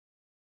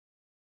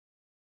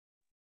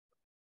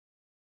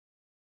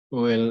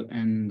Well,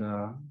 and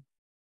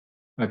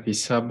happy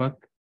Sabbath,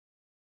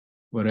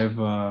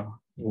 wherever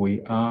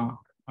we are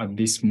at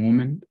this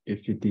moment.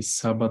 If it is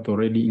Sabbath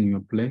already in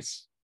your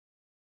place,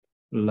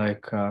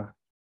 like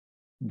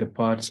the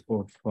parts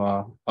of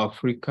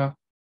Africa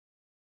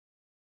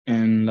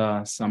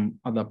and some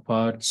other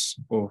parts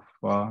of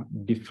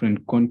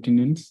different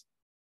continents,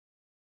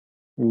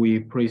 we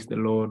praise the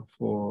Lord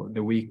for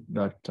the week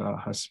that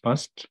has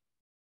passed.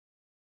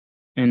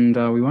 And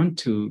we want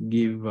to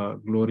give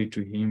glory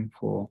to him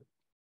for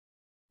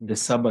the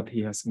Sabbath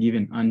he has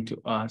given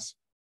unto us,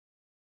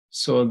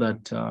 so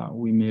that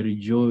we may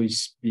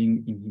rejoice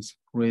being in his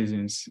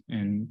presence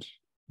and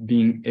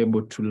being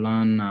able to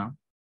learn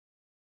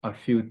a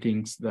few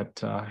things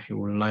that he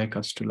would like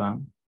us to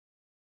learn.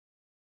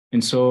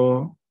 And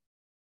so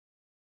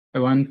I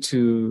want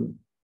to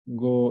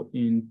go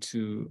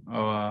into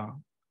our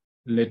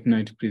late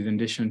night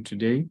presentation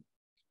today.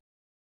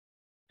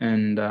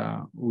 And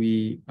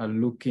we are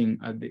looking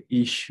at the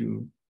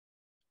issue,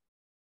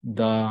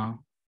 the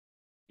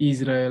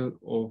Israel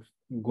of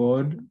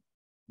God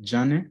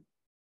journey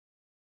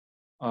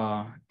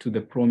to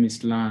the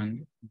promised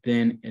land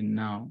then and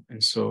now.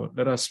 And so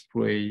let us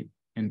pray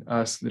and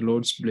ask the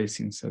Lord's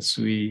blessings as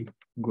we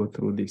go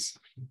through this.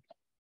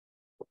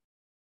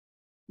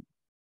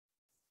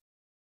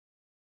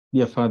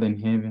 Dear Father in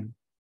heaven,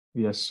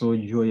 we are so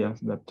joyous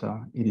that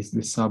it is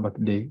the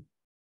Sabbath day,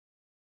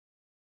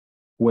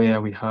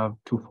 where we have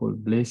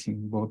twofold blessing,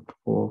 both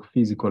for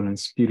physical and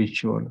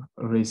spiritual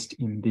rest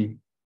in thee.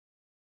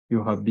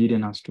 You have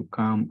bidden us to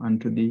come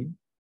unto thee,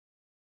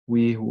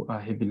 we who are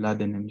heavy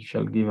laden, and you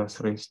shall give us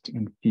rest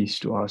and peace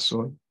to our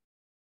soul.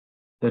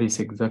 That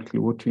is exactly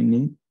what we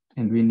need,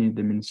 and we need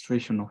the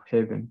ministration of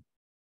heaven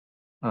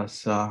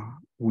as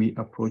we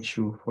approach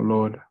you. For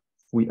Lord,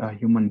 we are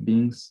human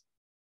beings,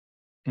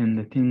 and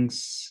the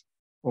things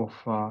of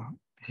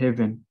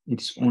heaven,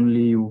 it's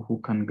only you who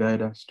can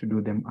guide us to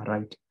do them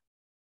aright.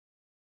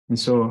 And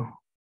so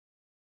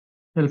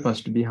help us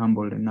to be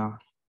humble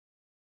enough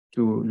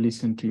to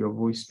listen to your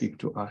voice speak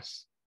to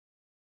us.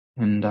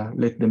 And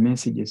let the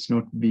messages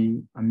not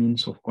be a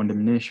means of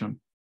condemnation,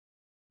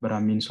 but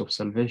a means of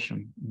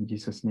salvation. In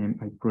Jesus' name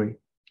I pray.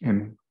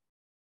 Amen.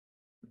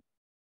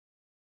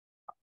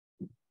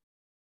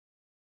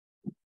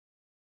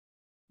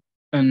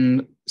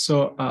 And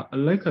so I'd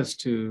like us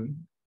to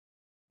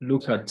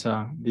look at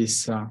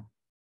this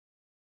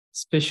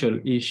special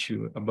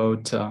issue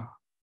about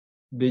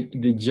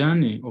the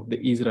journey of the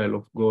Israel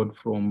of God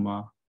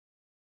from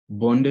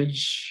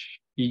bondage,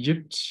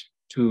 Egypt,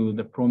 to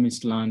the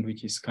promised land,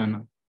 which is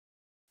Canaan.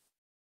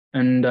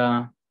 And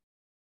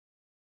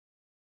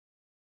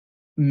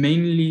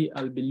mainly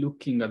I'll be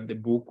looking at the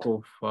book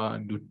of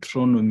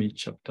Deuteronomy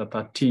chapter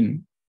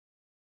 13.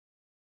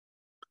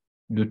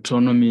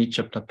 Deuteronomy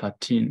chapter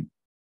 13.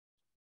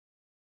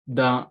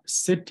 The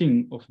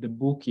setting of the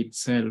book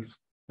itself,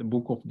 the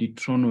book of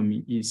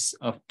Deuteronomy, is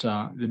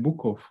after the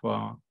book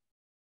of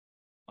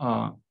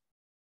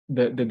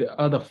the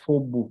other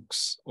four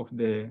books of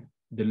the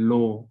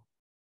law.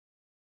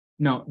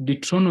 Now,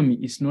 Deuteronomy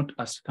is not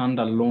a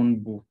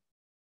standalone book.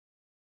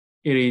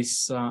 It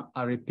is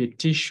a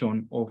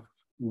repetition of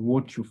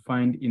what you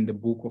find in the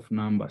book of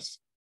Numbers.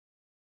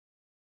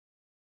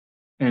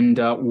 And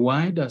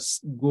why does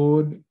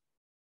God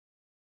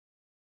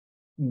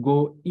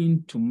go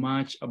into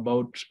much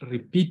about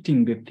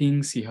repeating the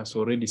things he has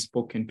already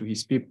spoken to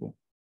his people?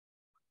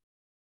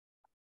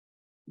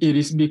 It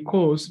is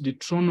because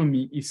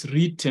Deuteronomy is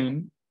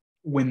written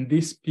when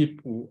these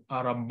people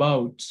are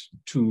about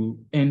to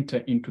enter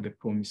into the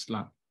promised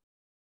land.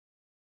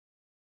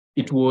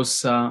 It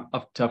was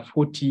after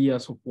 40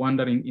 years of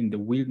wandering in the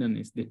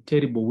wilderness, the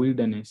terrible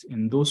wilderness,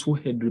 and those who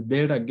had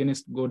rebelled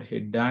against God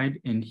had died,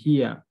 and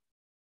here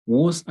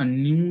was a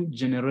new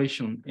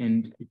generation,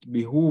 and it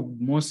behooved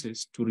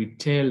Moses to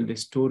retell the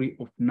story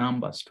of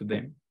Numbers to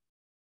them.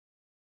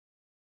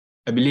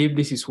 I believe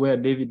this is where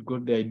David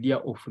got the idea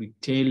of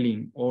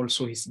retelling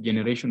also his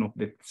generation of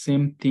the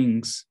same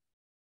things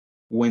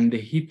when the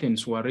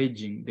heathens were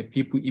raging, the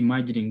people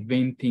imagining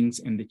vain things,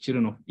 and the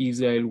children of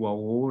Israel were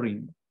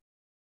warring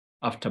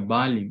after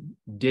Baalim.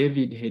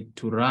 David had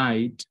to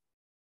write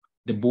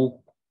the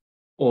book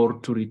or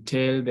to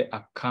retell the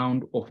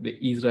account of the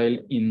Israel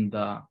in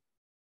the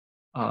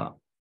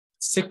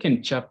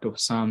second chapter of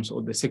Psalms,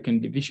 or the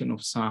second division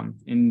of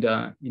Psalms. And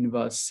in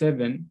verse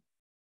 7,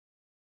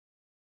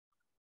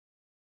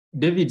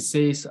 David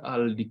says,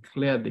 I'll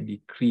declare the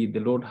decree. The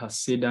Lord has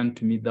said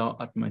unto me, thou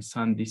art my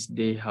son, this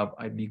day have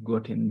I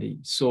begotten thee.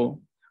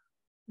 So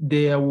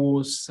there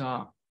was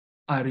a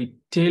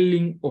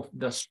retelling of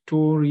the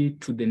story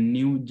to the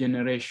new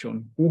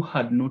generation who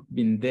had not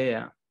been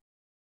there,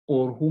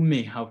 or who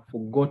may have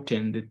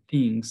forgotten the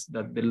things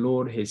that the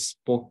Lord has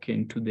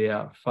spoken to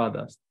their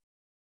fathers.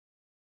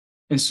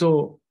 And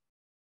so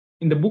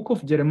in the book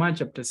of Jeremiah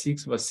chapter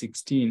 6, verse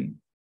 16,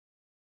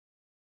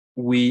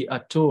 we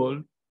are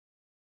told,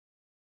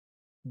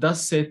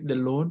 thus saith the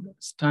Lord,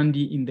 stand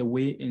ye in the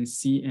way and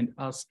see and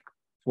ask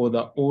for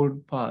the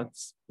old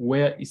paths,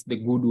 where is the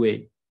good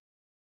way?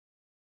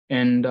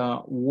 and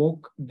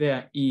walk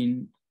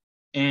therein,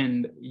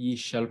 and ye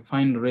shall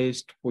find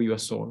rest for your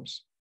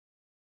souls.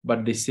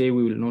 But they say,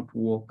 we will not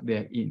walk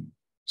therein.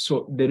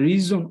 So the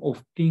reason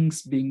of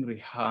things being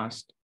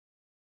rehearsed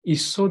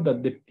is so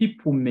that the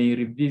people may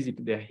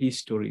revisit their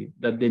history,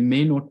 that they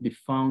may not be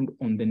found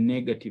on the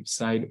negative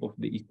side of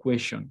the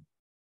equation.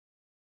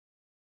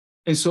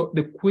 And so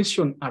the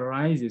question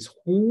arises,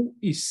 who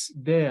is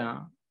there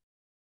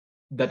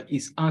that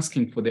is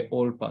asking for the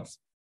all pass?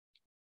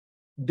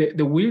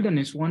 The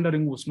wilderness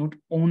wandering was not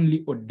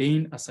only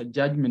ordained as a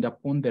judgment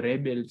upon the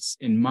rebels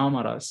and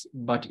murmurers,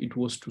 but it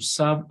was to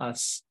serve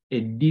as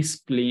a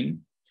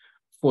discipline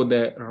for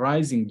the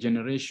rising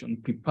generation,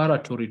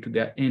 preparatory to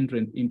their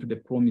entrance into the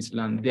promised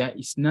land. There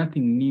is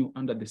nothing new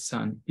under the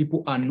sun.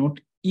 People are not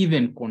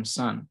even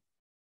concerned.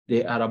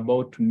 They are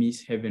about to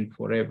miss heaven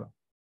forever.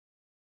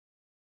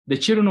 The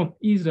children of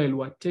Israel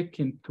were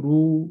taken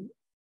through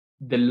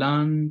the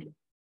land,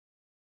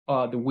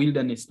 the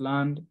wilderness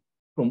land,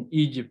 from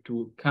Egypt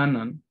to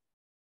Canaan.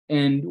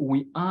 And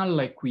we are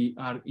like we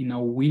are in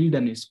a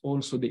wilderness,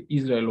 also the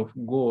Israel of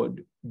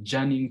God,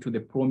 journeying to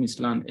the promised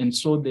land. And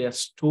so their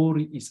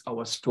story is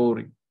our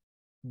story.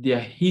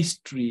 Their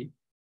history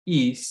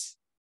is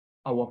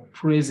our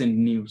present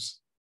news,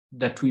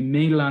 that we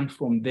may learn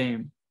from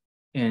them,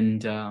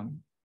 and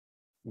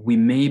we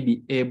may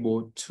be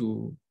able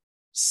to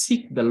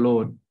seek the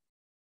Lord,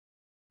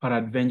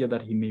 peradventure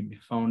that he may be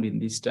found in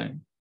this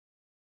time.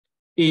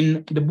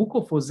 In the book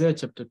of Hosea,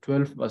 chapter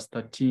 12, verse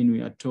 13,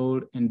 we are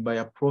told, and by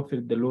a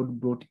prophet the Lord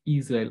brought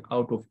Israel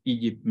out of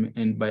Egypt,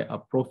 and by a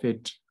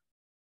prophet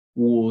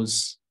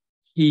was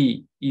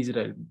he,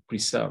 Israel,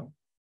 preserved.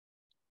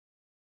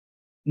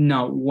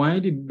 Now, why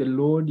did the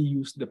Lord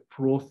use the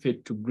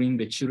prophet to bring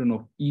the children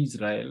of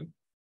Israel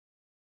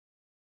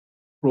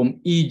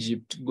from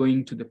Egypt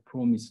going to the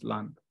promised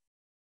land?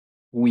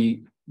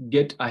 We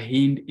get a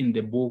hint in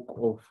the book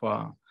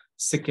of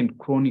 2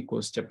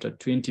 Chronicles, chapter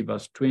 20,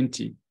 verse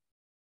 20,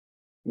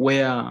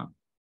 where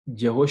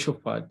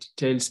Jehoshaphat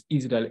tells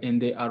Israel,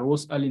 and they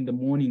arose early in the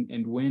morning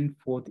and went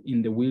forth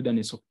in the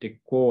wilderness of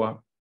Tekoa.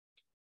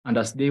 And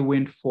as they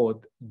went forth,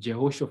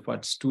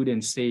 Jehoshaphat stood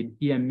and said,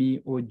 hear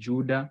me, O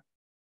Judah,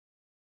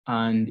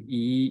 and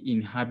ye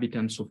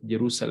inhabitants of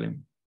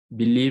Jerusalem.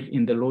 Believe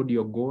in the Lord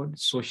your God,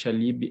 so shall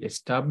ye be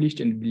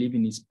established, and believe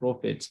in his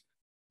prophets,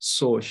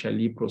 so shall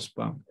ye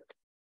prosper.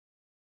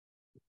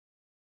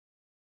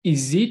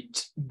 Is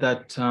it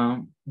that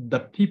the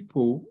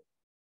people,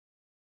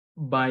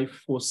 by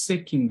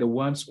forsaking the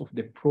words of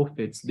the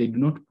prophets, they do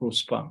not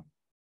prosper?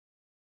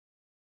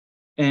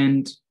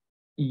 And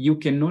you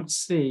cannot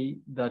say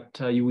that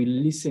you will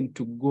listen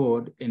to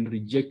God and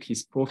reject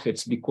his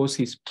prophets, because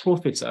his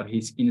prophets are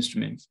his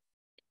instruments.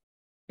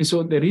 And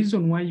so the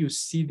reason why you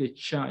see the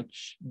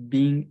church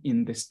being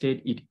in the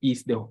state it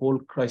is, the whole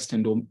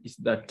Christendom, is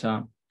that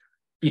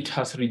it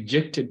has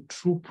rejected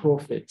true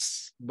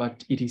prophets,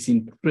 but it is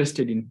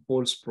interested in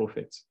false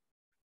prophets.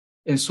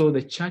 And so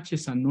the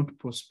churches are not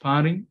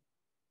prospering.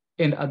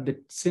 And at the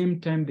same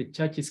time, the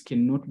churches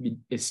cannot be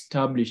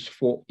established,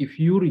 for if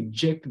you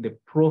reject the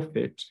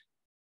prophet,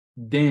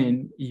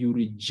 then you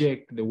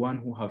reject the one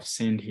who have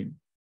sent him.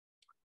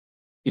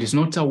 It is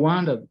not a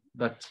wonder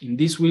that in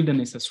this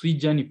wilderness, as we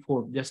journey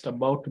forth just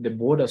about to the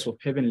borders of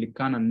heavenly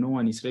Canaan, no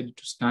one is ready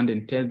to stand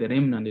and tell the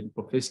remnant and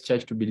professed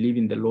church to believe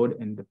in the Lord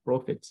and the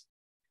prophets.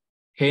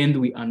 Hence,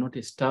 we are not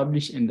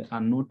established and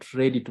are not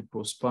ready to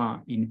prosper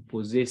in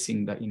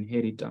possessing the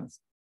inheritance.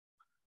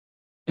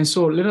 And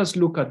so let us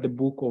look at the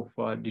book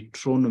of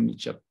Deuteronomy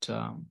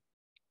chapter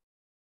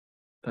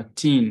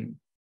 13.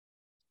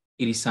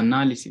 It is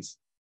analysis.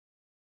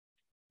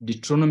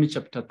 Deuteronomy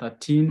chapter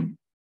 13,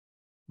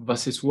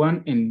 verses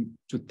 1 and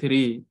to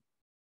 3,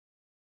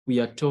 we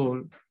are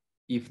told,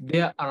 if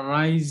there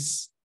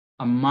arise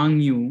among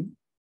you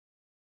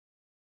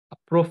a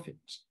prophet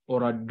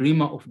or a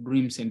dreamer of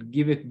dreams, and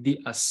giveth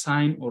thee a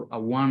sign or a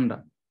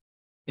wonder,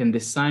 and the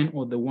sign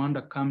or the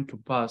wonder come to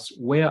pass,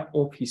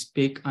 whereof he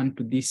spake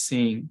unto thee,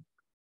 saying,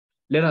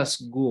 let us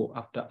go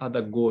after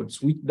other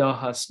gods, which thou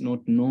hast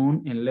not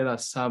known, and let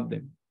us serve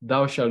them.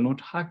 Thou shalt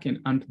not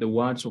hearken unto the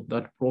words of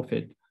that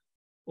prophet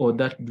or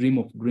that dream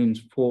of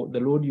dreams, for the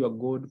Lord your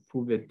God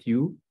proveth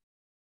you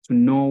to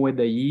know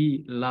whether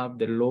ye love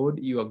the Lord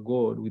your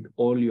God with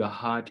all your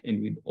heart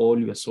and with all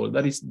your soul.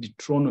 That is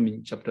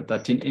Deuteronomy chapter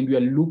 13. And we are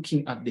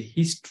looking at the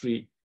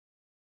history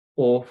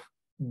of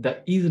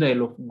the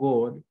Israel of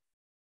God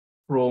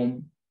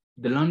from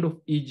the land of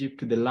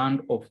Egypt to the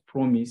land of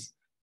promise,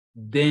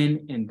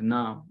 then and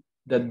now,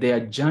 that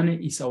their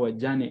journey is our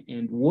journey,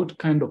 and what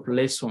kind of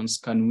lessons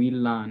can we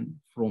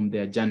learn from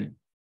their journey.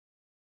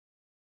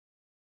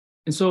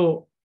 And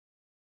so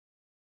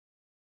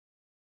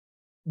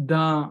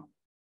the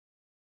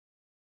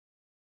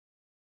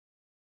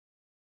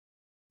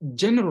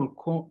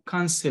general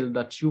counsel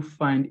that you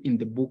find in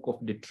the book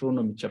of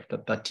Deuteronomy chapter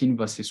 13,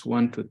 verses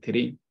 1 to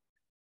 3,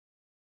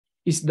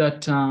 is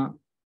that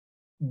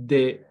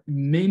the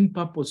main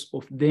purpose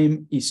of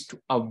them is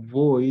to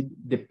avoid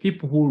the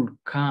people who will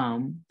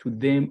come to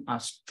them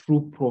as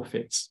true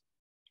prophets,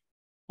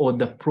 or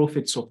the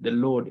prophets of the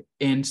Lord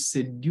and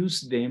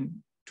seduce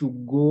them to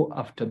go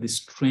after the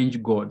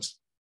strange gods.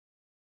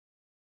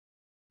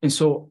 And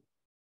so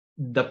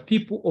the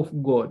people of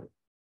God,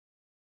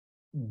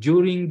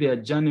 during their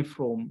journey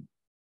from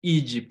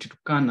Egypt to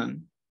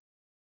Canaan,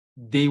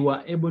 they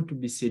were able to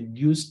be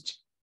seduced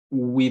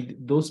with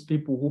those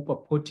people who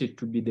purported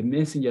to be the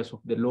messengers of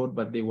the Lord,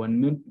 but they were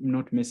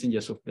not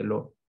messengers of the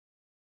Lord.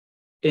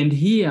 And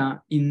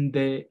here in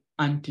the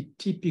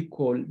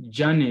antitypical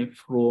journey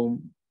from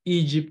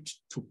Egypt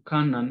to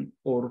Canaan,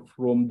 or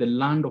from the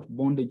land of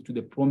bondage to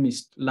the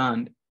promised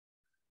land,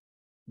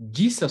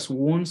 Jesus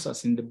warns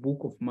us in the book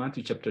of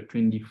Matthew chapter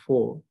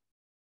 24,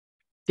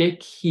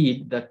 take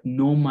heed that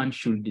no man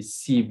should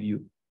deceive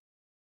you.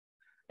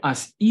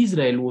 As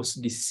Israel was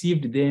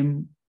deceived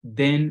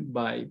then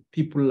by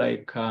people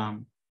like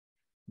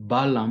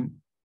Balaam,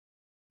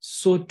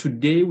 so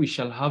today we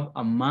shall have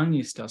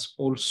amongst us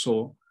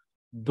also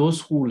those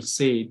who will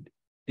say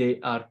they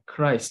are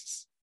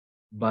Christs,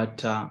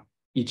 but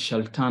it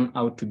shall turn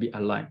out to be a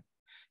lie.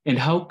 And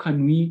how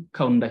can we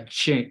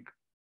counter-check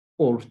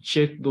or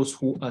check those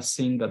who are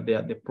saying that they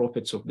are the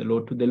prophets of the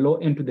Lord? To the law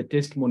and to the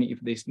testimony, if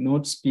they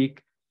not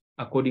speak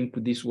according to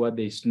this word,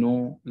 there is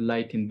no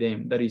light in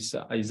them. That is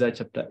Isaiah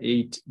chapter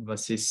 8,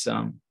 verses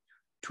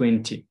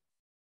 20.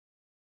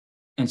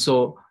 And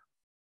so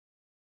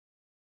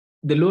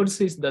the Lord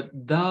says that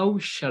thou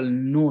shalt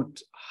not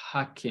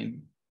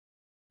hearken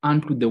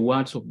unto the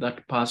words of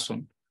that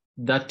person,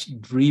 that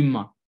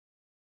dreamer.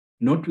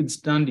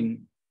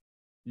 Notwithstanding,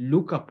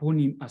 look upon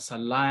him as a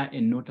liar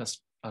and not as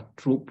a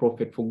true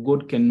prophet, for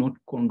God cannot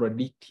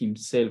contradict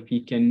himself.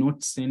 He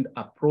cannot send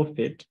a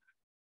prophet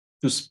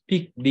to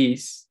speak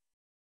this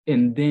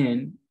and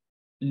then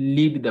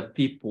lead the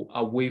people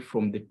away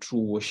from the true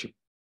worship.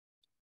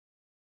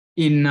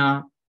 In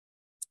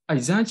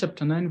Isaiah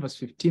chapter 9, verse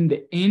 15,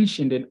 the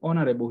ancient and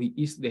honorable, he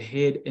is the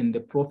head, and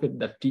the prophet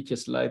that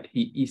teaches light,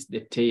 he is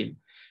the tail.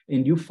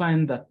 And you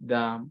find that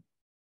the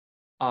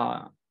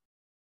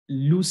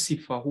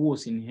Lucifer, who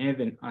was in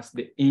heaven as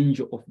the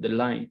angel of the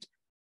light,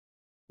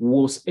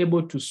 was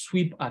able to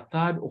sweep a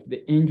third of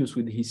the angels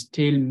with his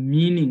tail,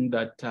 meaning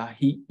that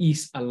he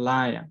is a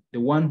liar. The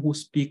one who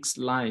speaks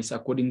lies,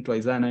 according to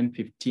Isaiah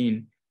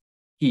 9:15,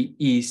 he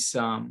is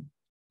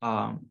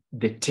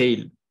the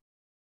tail.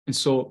 And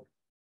so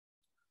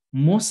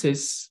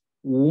Moses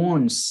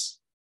warns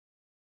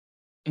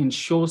and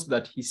shows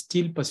that he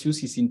still pursues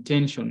his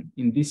intention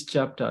in this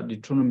chapter,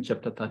 Deuteronomy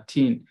chapter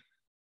 13.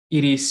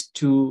 It is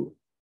to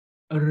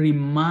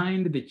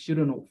remind the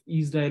children of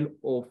Israel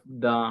of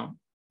the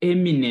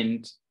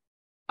imminent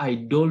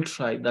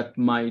idolatry that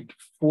might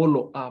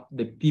follow up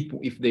the people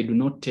if they do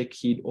not take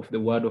heed of the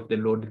word of the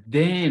Lord.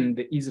 Then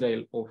the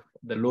Israel of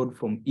the Lord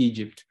from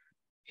Egypt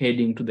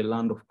heading to the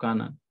land of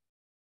Canaan.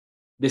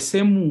 The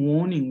same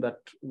warning that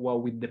were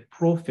with the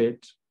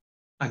prophet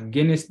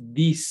against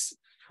these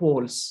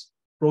false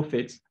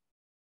prophets,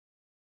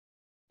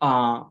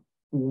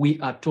 we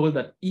are told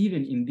that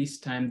even in this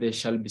time there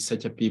shall be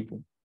such a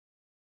people.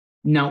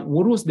 Now,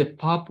 what was the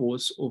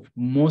purpose of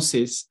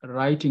Moses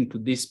writing to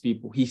these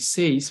people? He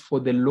says, for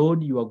the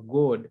Lord your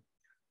God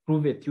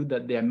proveth you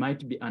that there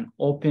might be an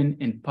open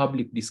and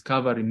public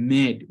discovery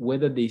made,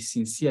 whether they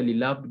sincerely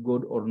loved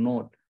God or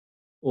not,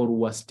 or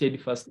were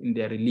steadfast in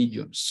their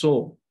religion.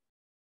 So,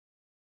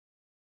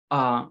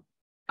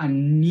 a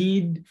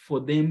need for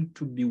them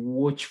to be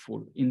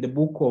watchful. In the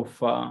book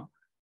of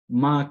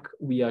Mark,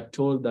 we are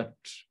told that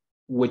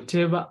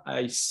whatever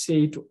I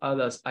say to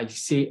others, I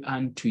say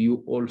unto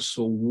you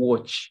also,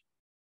 watch.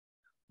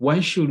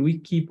 Why should we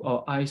keep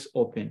our eyes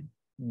open?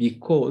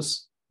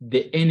 Because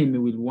the enemy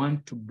will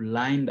want to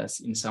blind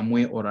us in some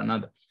way or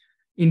another.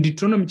 In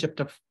Deuteronomy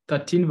chapter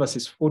 13,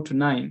 verses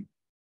 4-9,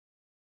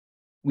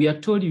 we are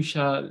told you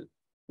shall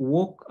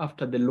walk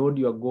after the Lord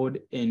your God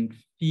and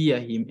fear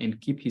him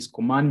and keep his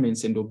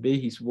commandments and obey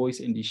his voice,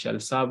 and ye shall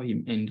serve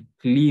him and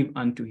cleave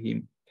unto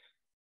him.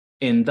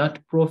 And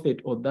that prophet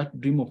or that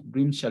dream of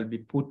dreams shall be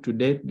put to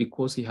death,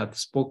 because he hath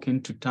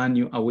spoken to turn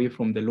you away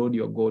from the Lord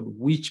your God,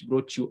 which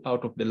brought you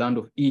out of the land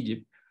of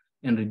Egypt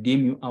and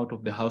redeemed you out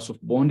of the house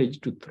of bondage,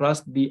 to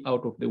thrust thee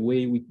out of the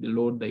way which the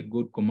Lord thy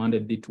God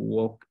commanded thee to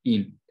walk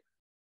in.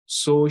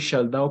 So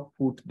shalt thou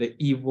put the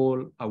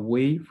evil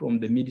away from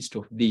the midst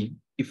of thee.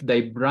 If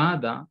thy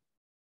brother,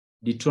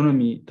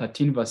 Deuteronomy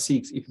 13 verse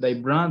 6, if thy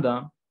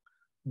brother,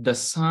 the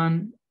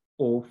son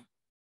of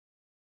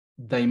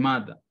thy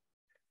mother,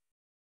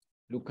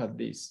 look at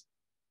this.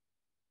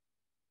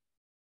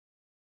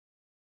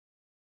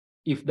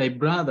 If thy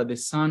brother, the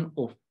son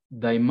of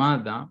thy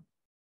mother,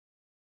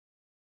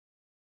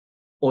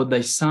 or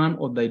thy son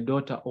or thy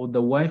daughter, or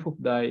the wife of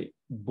thy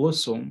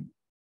bosom,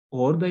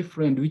 or thy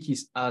friend, which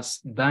is as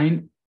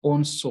thine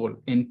own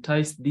soul,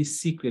 entice thee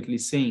secretly,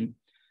 saying,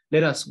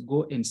 let us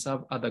go and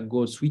serve other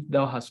gods, which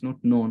thou hast not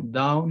known,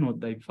 thou nor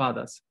thy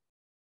fathers,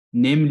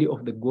 namely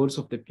of the gods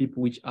of the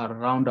people which are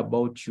round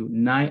about you,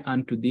 nigh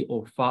unto thee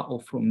or far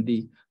off from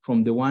thee,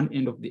 from the one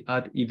end of the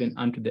earth even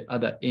unto the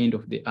other end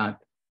of the earth.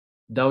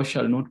 Thou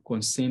shalt not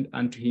consent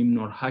unto him,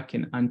 nor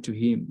hearken unto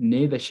him,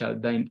 neither shall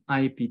thine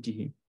eye pity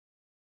him.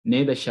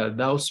 Neither shalt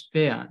thou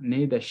spare,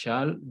 neither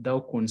shalt thou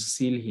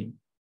conceal him,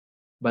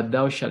 but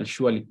thou shalt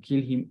surely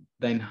kill him.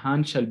 Thine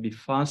hand shall be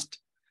fast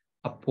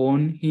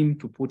upon him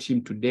to put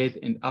him to death,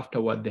 and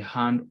afterward the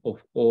hand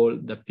of all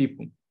the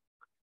people.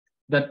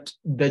 That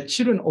the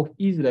children of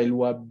Israel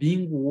were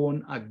being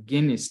warned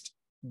against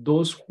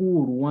those who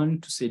would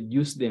want to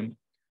seduce them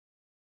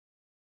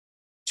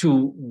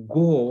to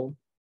go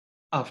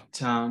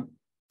after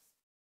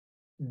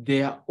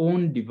their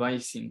own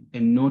devising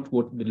and not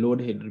what the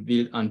Lord had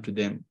revealed unto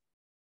them.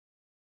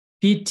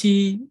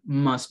 Pity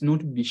must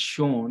not be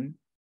shown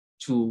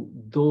to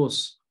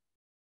those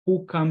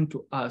who come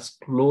to us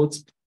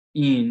clothed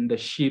in the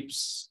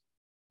sheep's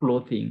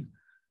clothing,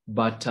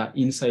 but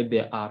inside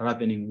there are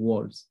ravening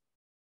wolves.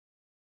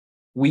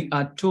 We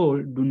are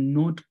told, do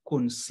not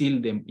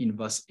conceal them in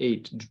verse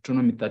 8,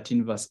 Deuteronomy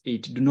 13, verse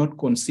 8. Do not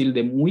conceal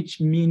them,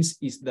 which means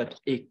is that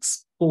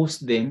expose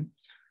them,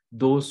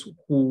 those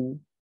who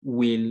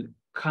will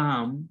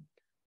come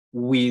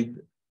with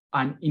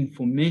an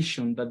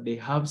information that they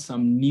have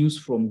some news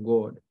from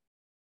God.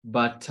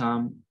 But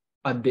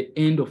at the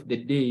end of the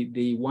day,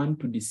 they want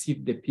to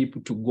deceive the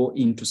people to go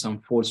into some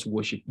false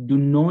worship. Do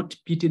not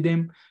pity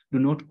them. Do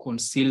not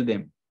conceal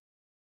them.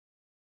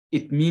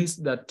 It means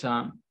that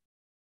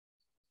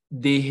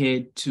they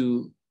had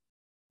to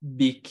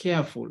be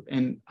careful.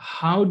 And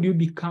how do you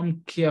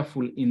become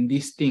careful in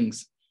these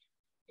things?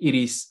 It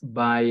is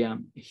by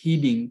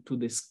heeding to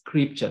the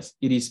scriptures.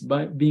 It is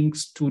by being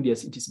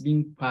studious. It is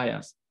being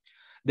pious.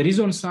 The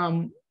reason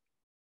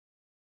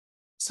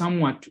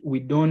somewhat we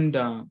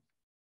don't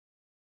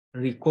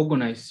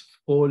recognize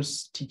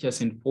false teachers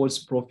and false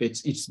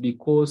prophets, it's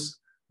because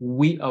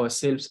we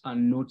ourselves are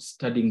not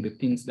studying the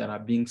things that are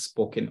being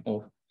spoken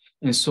of.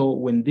 And so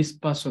when this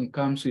person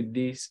comes with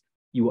this,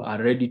 you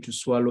are ready to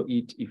swallow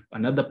it. If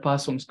another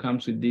person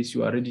comes with this,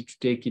 you are ready to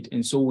take it.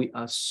 And so we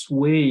are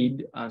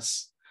swayed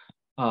as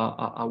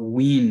a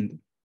wind.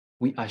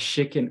 We are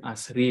shaken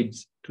as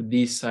reeds to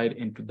this side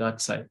and to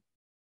that side.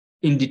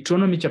 In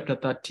Deuteronomy chapter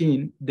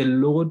 13, the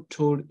Lord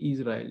told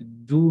Israel,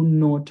 do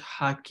not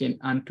hearken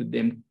unto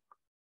them.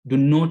 Do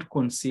not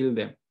conceal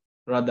them,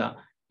 rather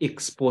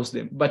expose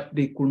them. But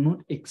they could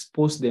not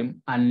expose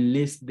them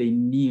unless they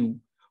knew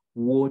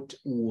what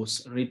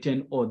was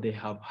written or they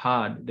have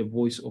heard the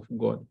voice of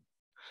God.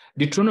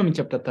 Deuteronomy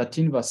chapter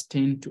 13, verse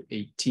 10 to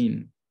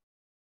 18.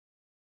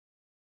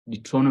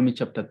 Deuteronomy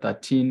chapter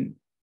 13,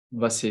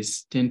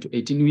 verses 10 to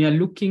 18. We are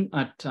looking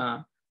at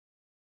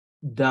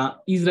the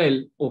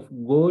Israel of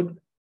God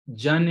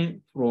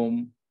journey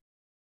from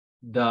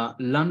the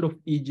land of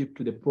Egypt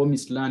to the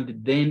promised land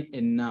then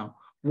and now.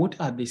 What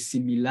are the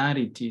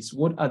similarities?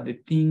 What are the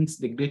things,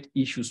 the great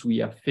issues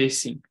we are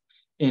facing?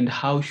 And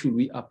how should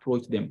we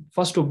approach them?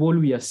 First of all,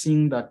 we are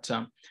seeing that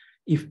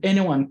if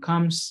anyone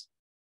comes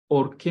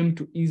or came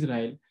to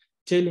Israel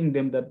telling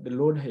them that the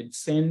Lord had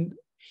sent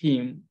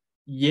him,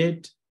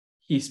 yet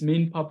his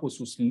main purpose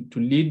was to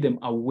lead them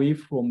away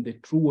from the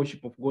true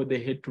worship of God,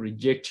 they had to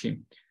reject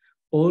him.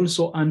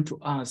 Also unto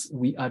us,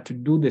 we are to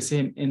do the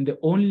same. And the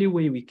only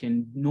way we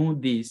can know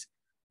this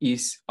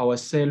is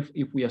ourselves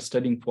if we are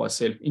studying for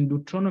ourselves. In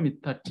Deuteronomy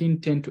 13,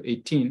 10 to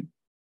 18,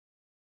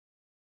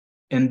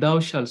 and thou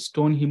shalt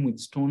stone him with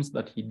stones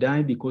that he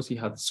die, because he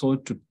hath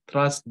sought to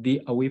thrust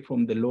thee away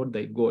from the Lord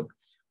thy God,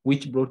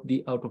 which brought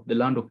thee out of the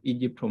land of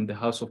Egypt from the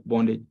house of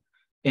bondage.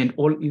 And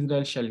all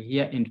Israel shall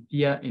hear and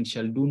fear, and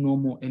shall do no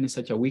more any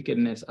such a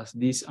wickedness as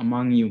this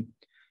among you.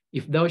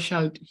 If thou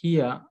shalt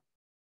hear,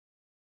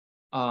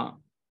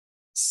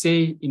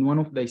 say in one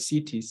of thy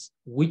cities,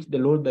 which the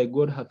Lord thy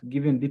God hath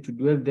given thee to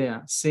dwell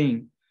there,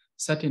 saying,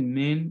 certain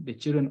men, the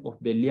children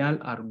of Belial,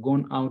 are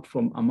gone out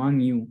from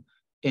among you,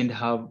 and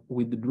have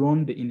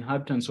withdrawn the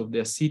inhabitants of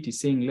their city,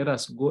 saying, let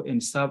us go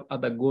and serve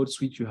other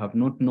gods which you have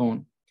not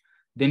known.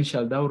 Then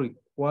shalt thou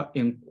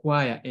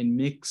inquire and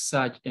make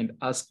search and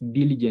ask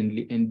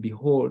diligently, and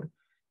behold,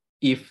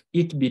 if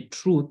it be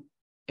truth,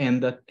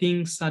 and the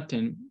thing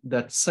certain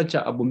that such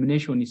an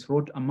abomination is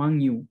wrought among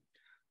you,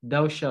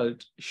 thou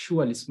shalt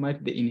surely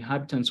smite the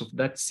inhabitants of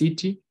that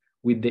city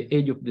with the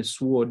edge of the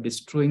sword,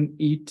 destroying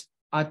it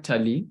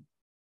utterly,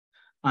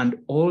 and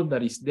all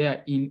that is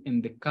therein,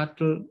 and the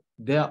cattle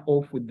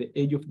thereof with the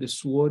edge of the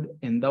sword,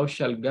 and thou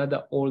shalt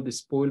gather all the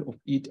spoil of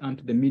it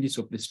unto the midst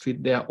of the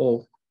street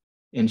thereof,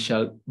 and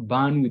shall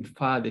burn with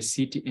fire the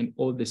city and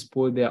all the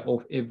spoil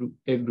thereof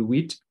every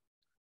whit.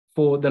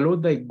 For the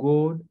Lord thy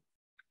God,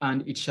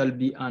 and it shall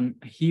be an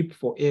heap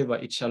forever,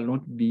 it shall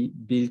not be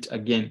built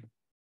again.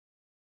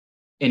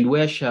 And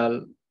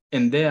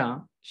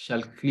there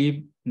shall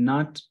cleave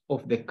not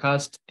of the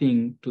cast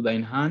thing to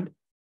thine hand,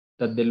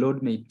 that the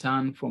Lord may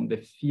turn from the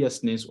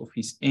fierceness of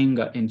his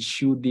anger, and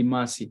shew thee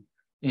mercy,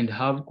 and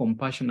have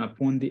compassion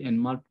upon thee, and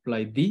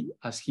multiply thee,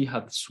 as he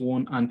hath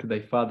sworn unto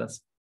thy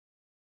fathers.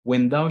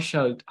 When thou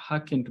shalt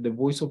hearken to the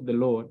voice of the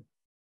Lord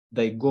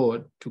thy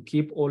God, to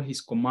keep all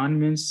his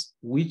commandments,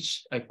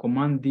 which I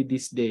command thee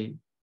this day,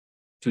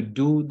 to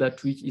do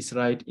that which is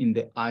right in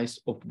the eyes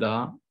of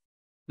the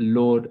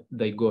Lord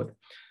thy God.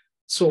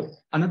 So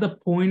another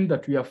point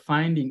that we are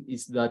finding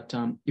is that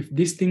if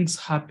these things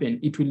happen,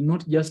 it will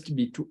not just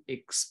be to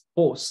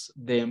expose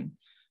them,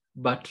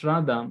 but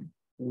rather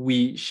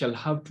we shall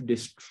have to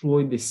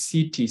destroy the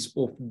cities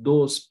of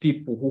those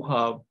people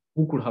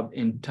who could have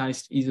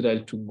enticed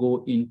Israel to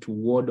go into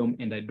whoredom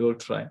and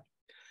idolatry.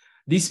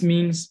 This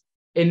means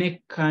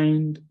any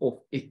kind of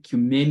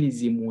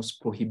ecumenism was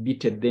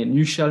prohibited then.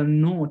 You shall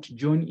not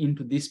join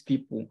into these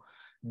people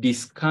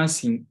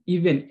discussing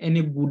even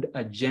any good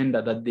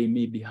agenda that they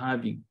may be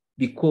having,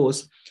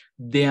 because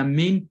their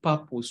main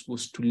purpose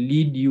was to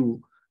lead you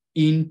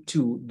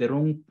into the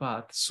wrong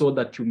path so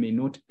that you may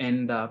not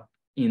end up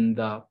in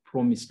the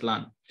promised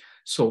land.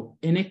 So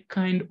any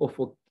kind of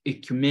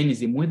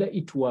ecumenism, whether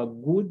it were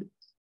good,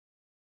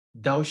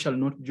 thou shalt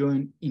not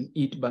join in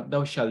it, but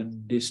thou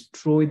shalt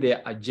destroy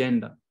their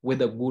agenda,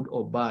 whether good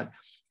or bad.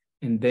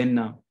 And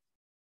then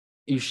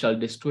you shall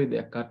destroy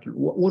their cattle.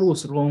 What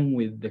was wrong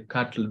with the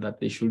cattle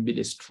that they should be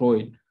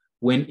destroyed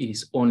when it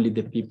is only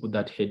the people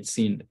that had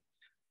sinned?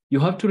 You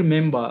have to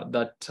remember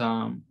that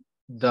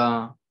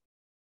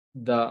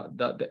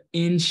the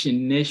ancient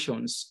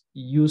nations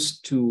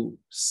used to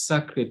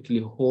sacredly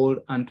hold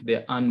unto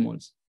their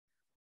animals.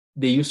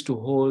 They used to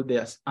hold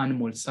their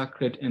animals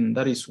sacred, and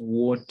that is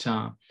what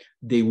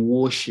they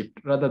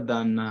worshipped. Rather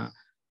than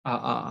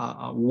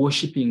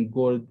worshipping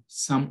God,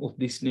 some of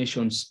these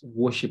nations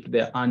worshipped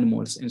their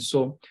animals. And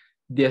so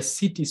their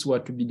cities were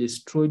to be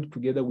destroyed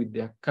together with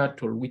their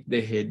cattle, which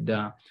they had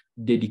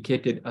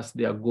dedicated as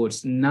their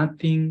gods.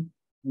 Nothing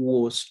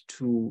was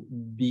to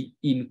be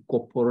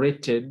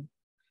incorporated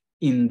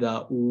in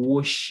the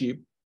worship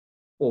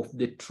of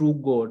the true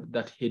God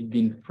that had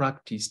been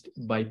practiced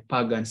by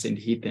pagans and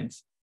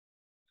heathens,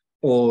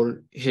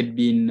 or had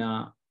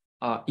been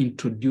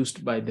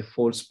introduced by the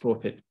false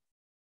prophet.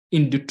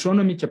 In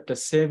Deuteronomy chapter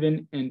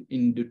 7 and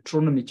in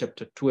Deuteronomy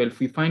chapter 12,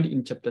 we find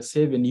in chapter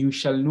 7, you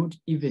shall not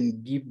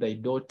even give thy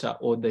daughter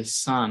or thy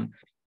son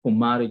for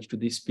marriage to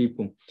these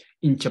people.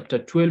 In chapter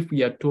 12,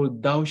 we are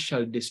told, thou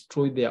shalt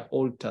destroy their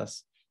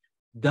altars.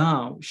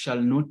 Thou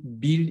shalt not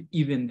build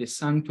even the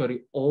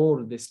sanctuary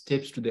or the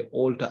steps to the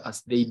altar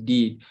as they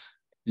did,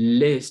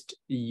 lest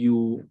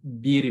you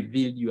be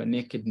revealed your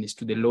nakedness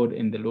to the Lord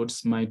and the Lord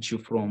smite you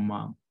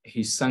from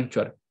his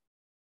sanctuary.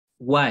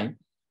 Why?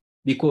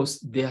 Because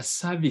their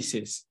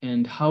services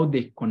and how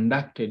they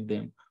conducted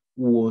them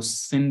was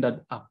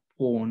centered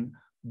upon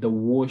the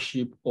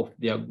worship of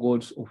their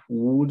gods of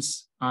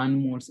woods,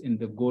 animals, and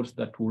the gods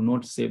that will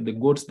not save, the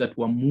gods that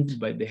were moved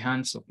by the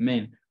hands of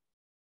men.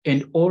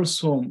 And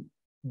also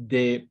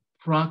the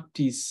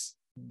practice,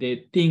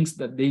 the things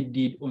that they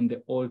did on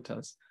the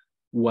altars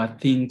were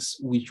things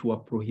which were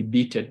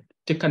prohibited.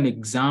 Take an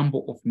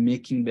example of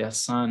making their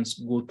sons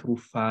go through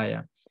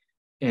fire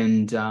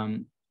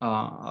and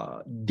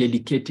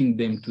dedicating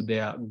them to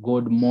their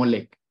god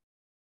Molech.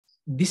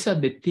 These are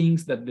the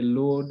things that the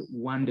Lord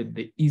wanted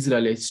the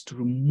Israelites to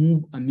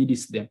remove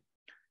amidst them.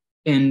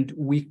 And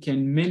we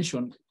can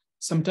mention,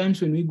 sometimes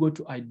when we go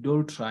to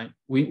idolatry,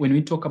 when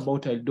we talk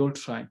about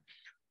idolatry,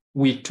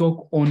 we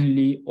talk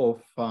only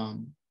of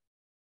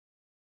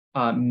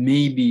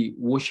maybe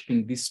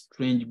worshiping these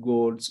strange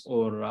gods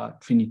or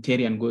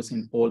Trinitarian gods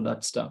and all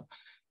that stuff.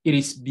 It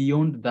is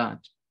beyond that.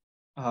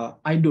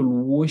 Idol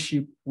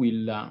worship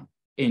will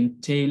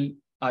entail,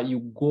 you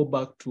go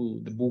back to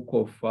the book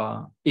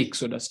of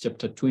Exodus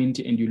chapter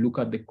 20 and you look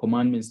at the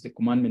commandments, the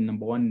commandment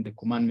number 1 and the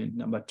commandment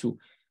number 2.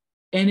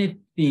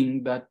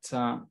 Anything that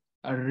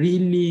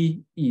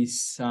really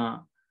is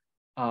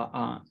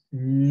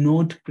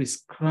not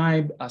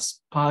prescribed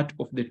as part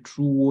of the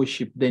true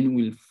worship then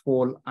will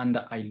fall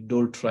under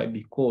idolatry,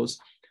 because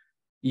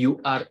you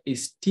are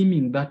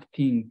esteeming that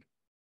thing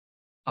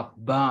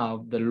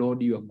above the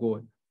Lord your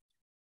God.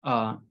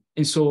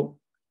 And so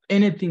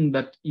anything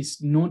that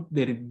is not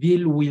the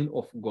revealed will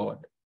of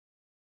God,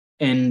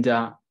 and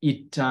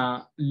it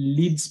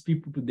leads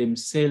people to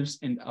themselves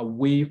and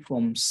away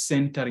from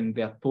centering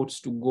their thoughts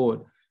to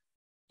God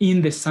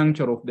in the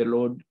sanctuary of the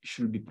Lord,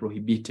 should be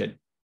prohibited.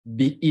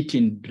 Be it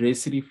in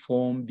dress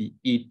reform, be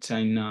it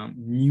in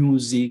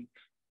music,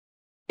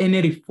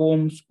 any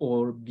reforms,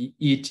 or be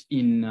it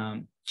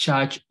in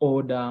church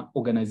order,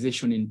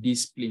 organization, and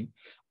discipline.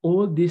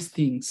 All these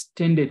things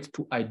tended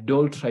to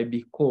idolatry,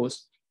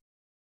 because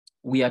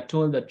we are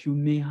told that you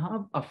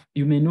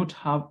may not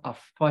have a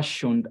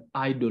fashioned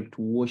idol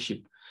to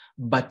worship,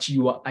 but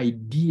your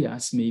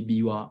ideas may be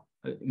your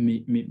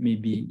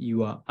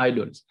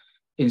idols.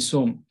 And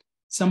so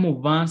some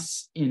of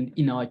us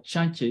in our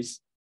churches,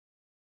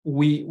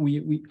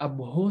 we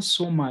abhor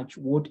so much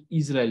what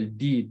Israel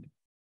did,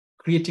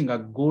 creating a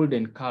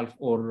golden calf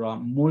or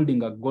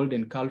molding a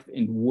golden calf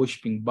and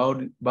worshiping,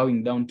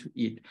 bowing down to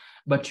it.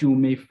 But you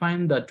may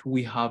find that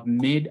we have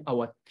made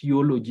our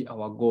theology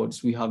our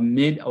gods. We have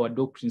made our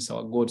doctrines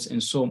our gods.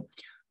 And so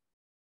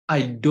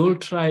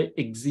idolatry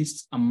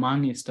exists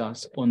amongst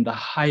us on the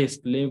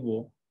highest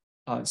level,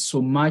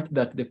 so much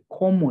that the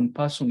common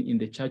person in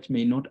the church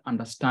may not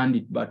understand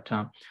it, but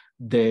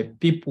the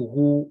people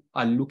who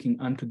are looking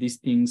into these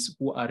things,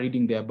 who are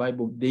reading their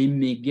Bible, they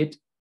may get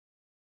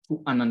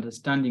to an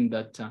understanding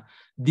that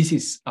this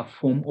is a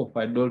form of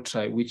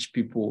idolatry which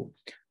people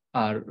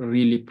are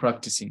really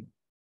practicing.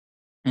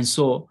 And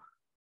so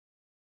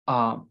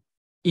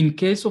in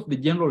case of the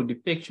general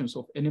defections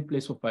of any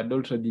place of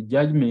idolatry, the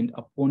judgment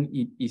upon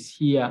it is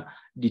here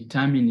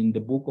determined in the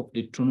book of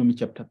Deuteronomy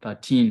chapter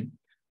 13.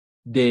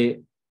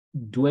 The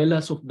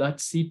dwellers of that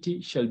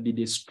city shall be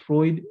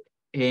destroyed,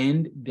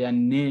 and their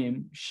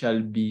name shall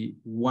be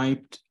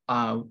wiped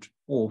out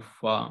of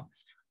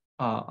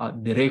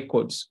the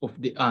records of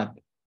the earth.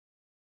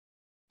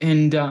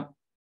 And,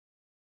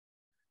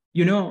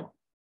 you know,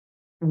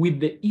 with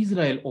the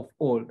Israel of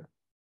old,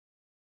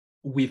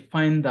 we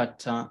find that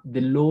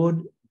the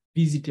Lord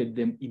visited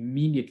them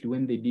immediately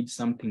when they did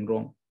something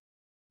wrong.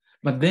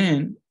 But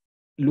then,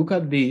 look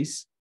at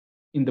this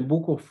in the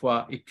book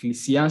of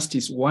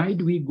Ecclesiastes. Why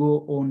do we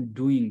go on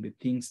doing the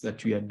things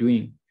that we are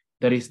doing?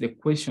 That is the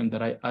question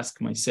that I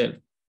ask myself.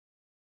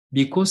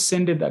 Because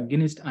sendeth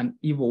against an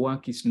evil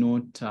work is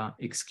not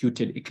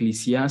executed.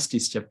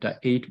 Ecclesiastes chapter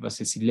 8,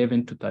 verses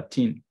 11 to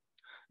 13.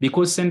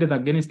 Because sendeth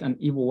against an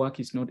evil work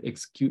is not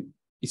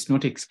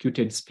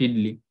executed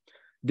speedily.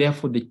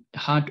 Therefore, the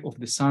heart of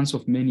the sons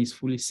of men is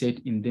fully set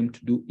in them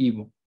to do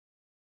evil.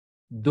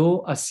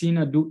 Though a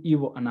sinner do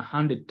evil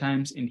 100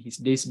 times and his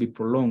days be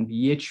prolonged,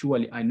 yet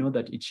surely I know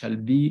that it shall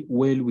be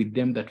well with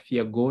them that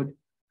fear God,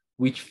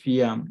 which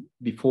fear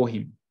before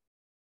him.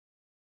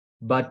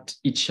 But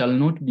it shall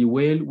not be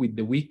well with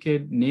the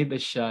wicked, neither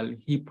shall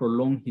he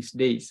prolong his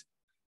days,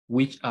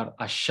 which are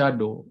a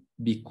shadow,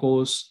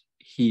 because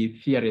he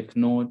feareth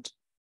not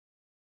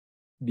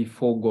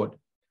before God.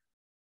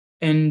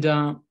 And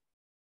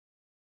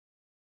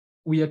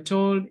we are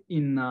told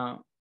in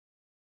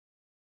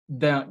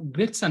the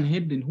great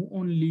Sanhedrin, who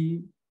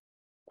only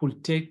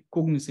could take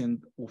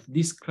cognizance of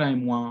this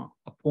crime, were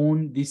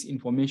upon this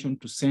information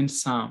to send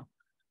some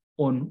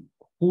on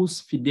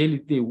whose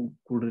fidelity they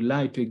could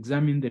rely to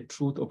examine the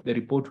truth of the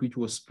report which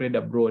was spread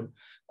abroad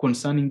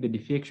concerning the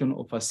defection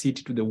of a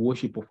city to the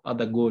worship of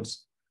other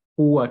gods,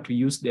 who were to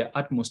use their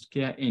utmost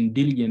care and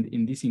diligence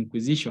in this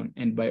inquisition,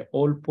 and by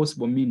all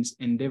possible means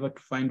endeavor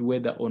to find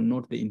whether or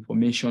not the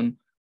information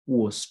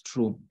was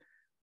true.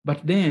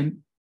 But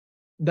then,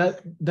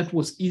 that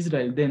was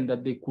Israel then,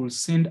 that they could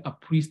send a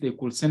priest, they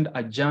could send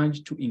a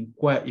judge to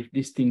inquire if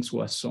these things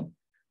were so.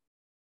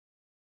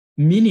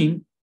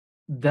 Meaning,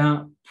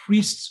 the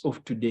priests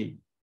of today,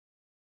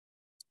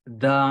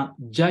 the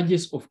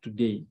judges of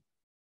today,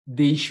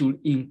 they should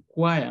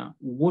inquire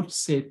what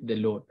saith the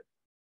Lord.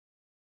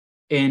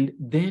 And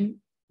then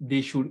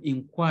they should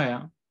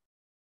inquire,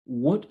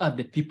 what are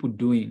the people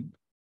doing?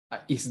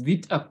 Is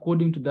it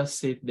according to that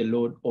saith the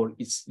Lord, or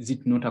is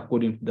it not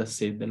according to that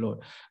saith the Lord?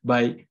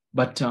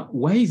 But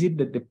why is it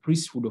that the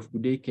priesthood of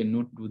today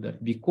cannot do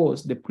that?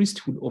 Because the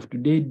priesthood of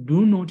today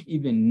do not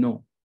even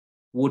know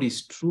what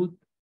is truth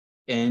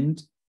and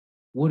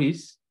what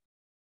is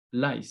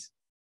lies.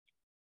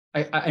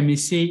 I may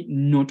say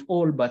not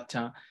all, but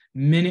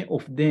many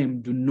of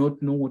them do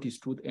not know what is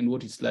truth and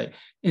what is lie.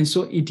 And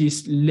so it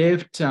is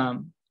left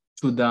to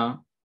the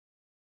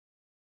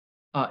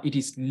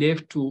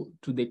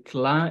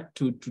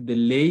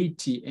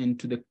laity and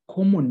to the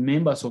common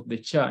members of the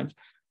church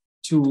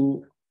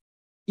to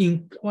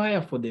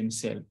inquire for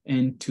themselves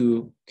and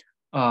to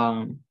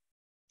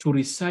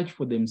research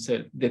for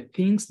themselves the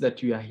things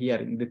that you are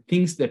hearing, the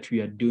things that we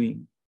are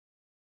doing.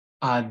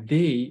 Are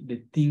they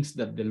the things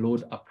that the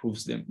Lord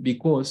approves them?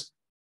 Because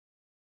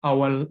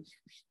our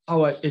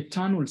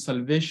eternal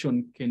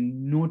salvation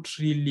cannot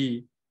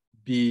really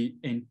be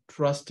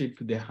entrusted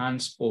to the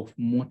hands of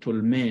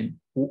mortal men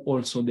who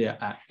also they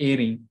are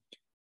erring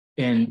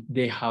and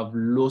they have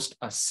lost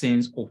a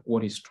sense of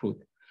what is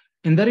truth.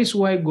 And that is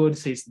why God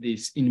says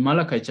this in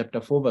Malachi chapter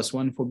 4, verse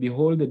 1, for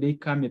behold, the day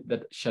cometh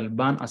that shall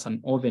burn as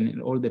an oven,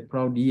 and all the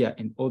proud ear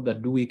and all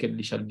that do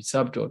wickedly shall be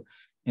subdued.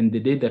 And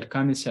the day that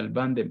cometh shall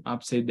burn them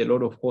up, said the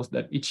Lord of hosts,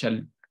 that it shall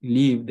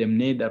leave them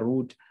neither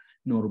root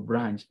nor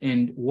branch.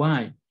 And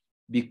why?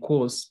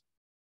 Because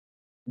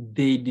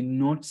they did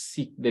not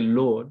seek the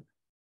Lord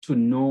to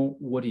know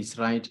what is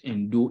right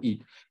and do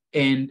it.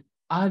 And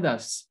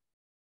others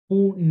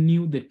who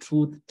knew the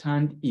truth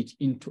turned it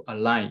into a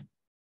lie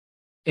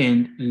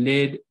and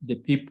led the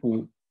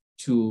people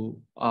to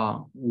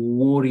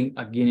warring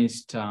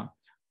against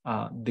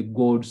the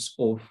gods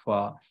of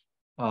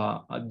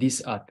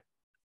this earth.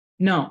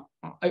 Now,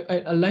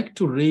 I like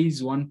to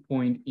raise one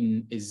point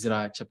in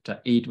Ezra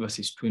chapter 8,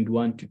 verses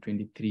 21 to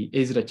 23.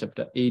 Ezra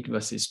chapter 8,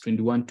 verses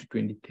 21 to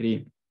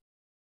 23.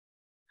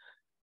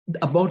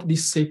 About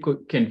this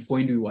second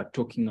point, we were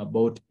talking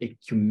about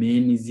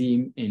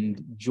ecumenism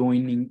and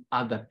joining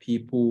other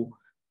people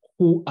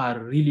who are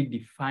really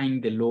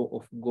defying the law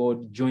of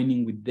God,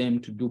 joining with them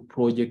to do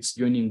projects,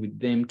 joining with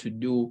them to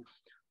do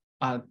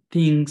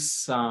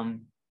things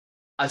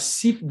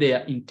as if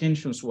their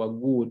intentions were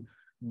good,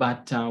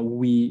 but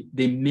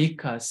they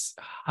make us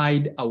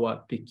hide our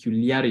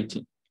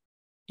peculiarity.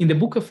 In the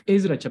book of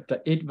Ezra,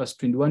 chapter 8, verse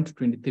 21 to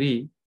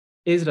 23,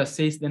 Ezra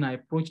says, then I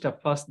approached her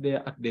first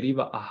there at the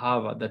river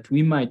Ahava, that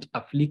we might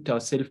afflict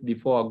ourselves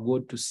before our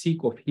God to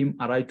seek of him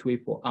a right way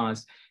for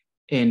us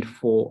and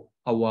for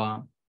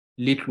our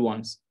little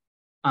ones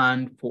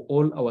and for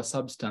all our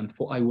substance.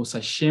 For I was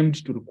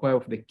ashamed to require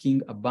of the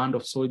king a band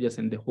of soldiers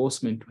and the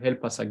horsemen to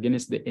help us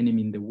against the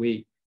enemy in the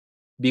way,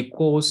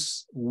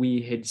 because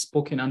we had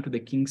spoken unto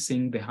the king,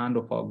 saying, the hand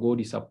of our God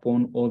is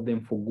upon all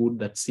them for good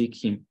that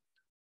seek him.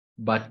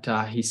 But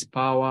his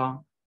power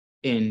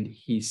and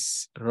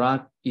his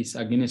wrath is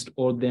against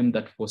all them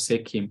that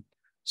forsake him.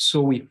 So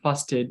we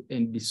fasted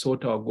and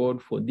besought our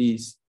God for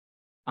this,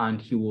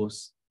 and he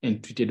was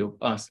entreated of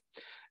us.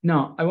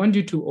 Now, I want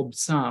you to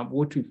observe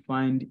what we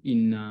find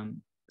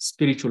in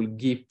Spiritual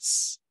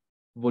Gifts,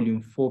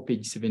 Volume 4,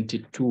 page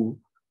 72,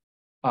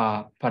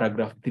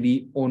 paragraph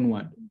 3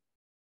 onward.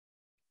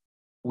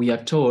 We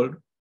are told,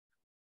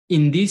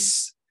 in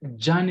this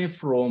journey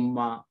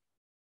from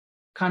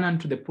Canaan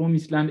to the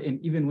promised land,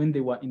 and even when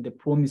they were in the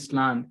promised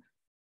land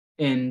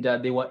and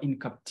they were in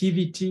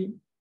captivity,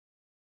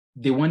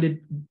 they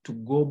wanted to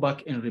go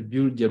back and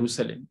rebuild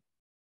Jerusalem.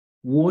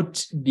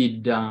 What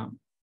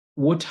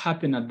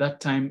happened at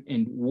that time,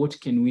 and what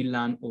can we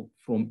learn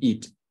from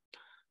it?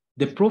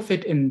 The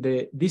prophet and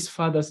these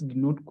fathers did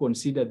not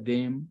consider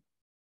them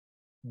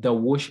the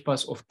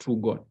worshippers of true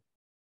God.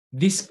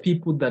 These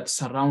people that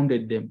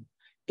surrounded them,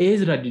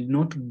 Ezra did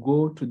not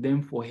go to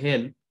them for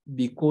help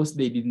because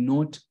they did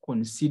not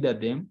consider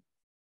them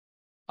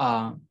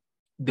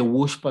the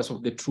worshippers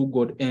of the true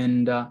God.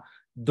 And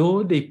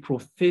though they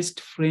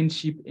professed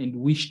friendship and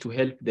wished to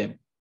help them,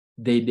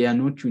 they dare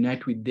not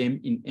unite with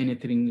them in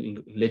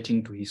anything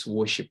relating to his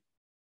worship.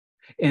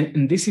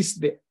 And this is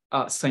the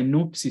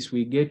synopsis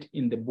we get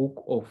in the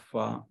book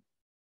of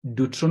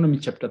Deuteronomy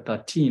chapter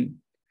 13,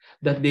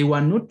 that they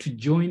were not to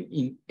join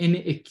in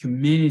any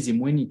ecumenism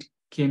when it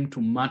came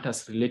to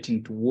matters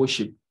relating to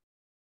worship.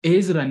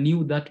 Ezra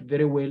knew that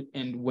very well,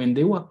 and when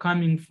they were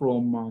coming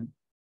from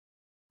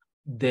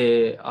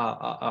the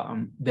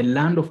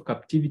land of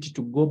captivity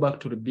to go back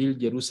to rebuild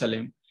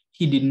Jerusalem,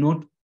 he did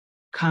not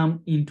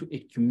come into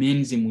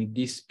ecumenism with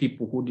these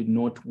people who did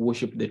not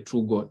worship the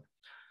true God.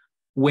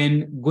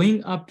 When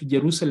going up to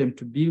Jerusalem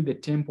to build the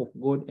temple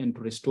of God and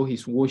to restore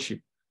his worship,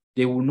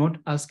 they will not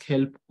ask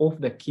help of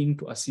the king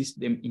to assist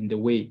them in the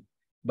way,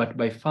 but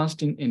by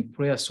fasting and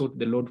prayer sought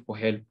the Lord for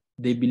help.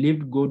 They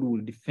believed God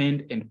will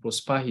defend and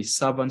prosper his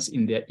servants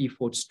in their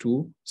efforts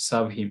to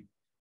serve him.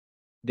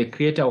 The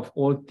creator of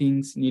all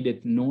things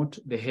needed not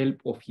the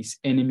help of his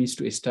enemies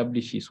to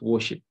establish his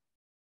worship.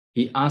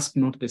 He asked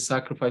not the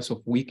sacrifice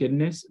of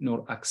wickedness,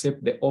 nor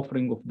accept the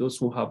offering of those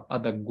who have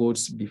other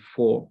gods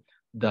before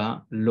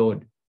the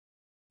Lord.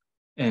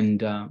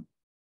 And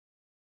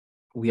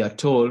we are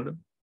told,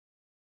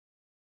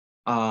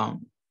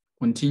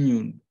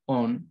 continuing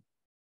on,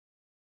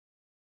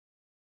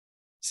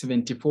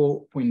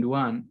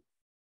 74.1,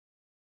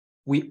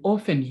 we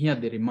often hear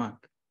the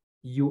remark,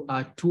 you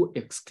are too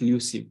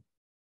exclusive.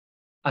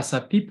 As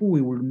a people,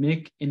 we will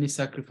make any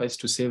sacrifice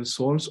to save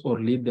souls or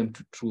lead them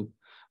to truth.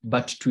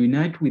 But to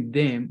unite with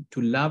them,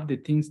 to love the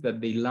things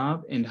that they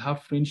love and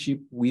have friendship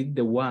with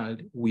the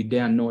world, we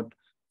dare not,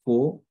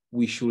 for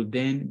we should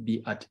then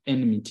be at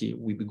enmity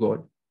with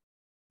God.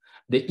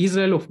 The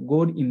Israel of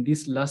God in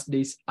these last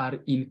days are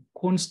in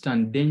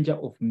constant danger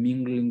of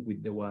mingling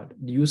with the world.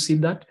 Do you see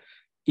that?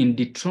 In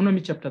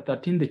Deuteronomy chapter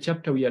 13, the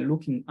chapter we are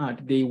looking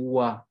at, they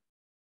were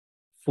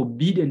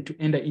forbidden to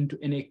enter into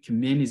any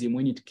ecumenism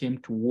when it came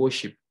to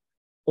worship.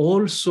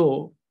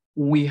 Also,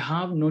 we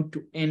have not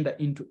to enter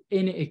into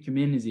any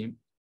ecumenism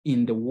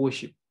in the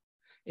worship.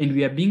 And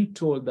we are being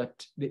told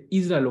that the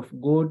Israel of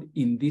God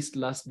in these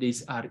last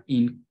days are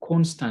in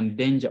constant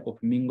danger of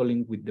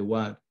mingling with the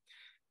world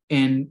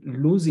and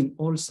losing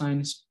all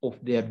signs of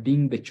their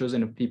being the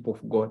chosen people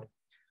of God.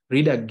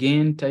 Read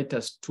again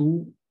Titus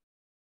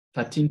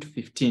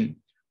 2:13-15.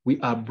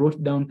 We are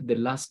brought down to the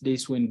last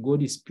days when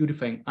God is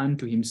purifying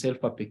unto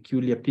himself a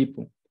peculiar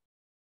people.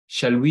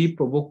 Shall we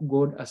provoke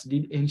God as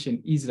did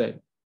ancient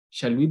Israel?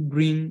 Shall we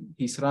bring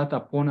his wrath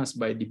upon us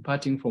by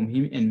departing from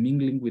him and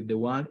mingling with the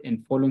world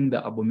and following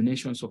the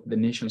abominations of the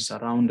nations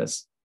around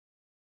us?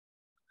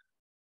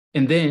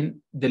 And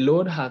then the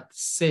Lord hath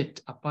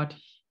set apart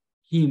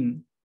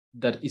him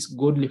that is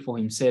godly for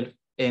himself,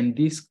 and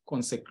this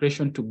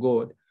consecration to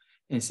God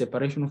and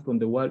separation from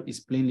the world is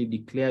plainly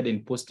declared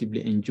and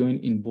positively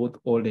enjoined in both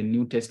Old and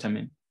New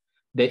Testament.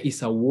 There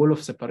is a wall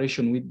of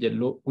separation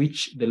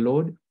which the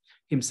Lord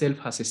himself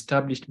has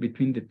established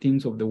between the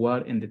things of the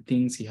world and the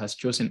things he has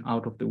chosen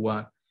out of the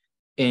world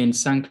and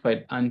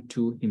sanctified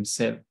unto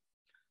himself.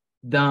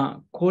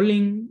 The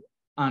calling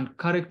and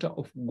character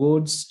of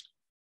God's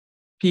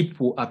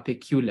people are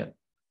peculiar.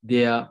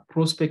 Their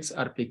prospects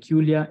are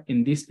peculiar,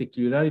 and these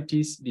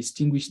peculiarities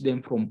distinguish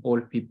them from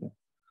all people.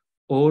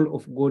 All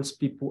of God's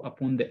people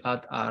upon the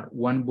earth are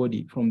one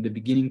body from the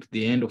beginning to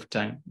the end of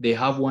time. They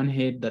have one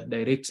head that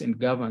directs and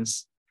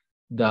governs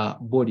the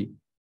body.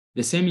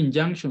 The same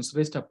injunctions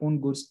rest upon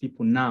God's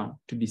people now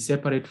to be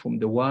separate from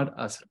the world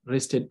as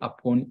rested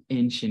upon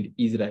ancient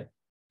Israel.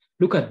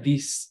 Look at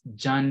this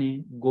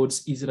journey,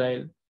 God's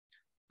Israel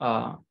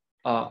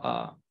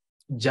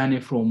journey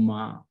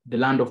from the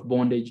land of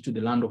bondage to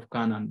the land of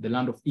Canaan, the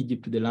land of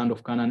Egypt to the land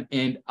of Canaan,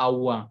 and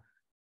our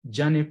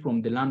journey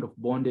from the land of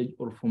bondage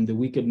or from the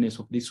wickedness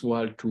of this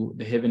world to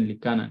the heavenly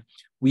Canaan.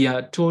 We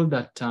are told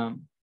that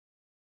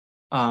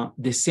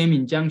the same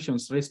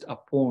injunctions rest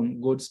upon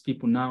God's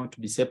people now to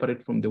be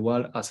separate from the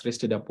world as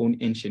rested upon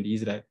ancient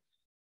Israel.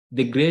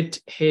 The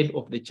great head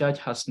of the church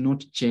has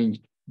not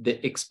changed.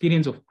 The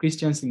experience of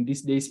Christians in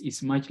these days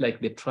is much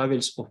like the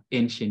travels of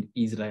ancient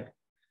Israel.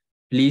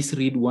 Please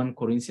read 1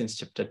 Corinthians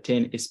chapter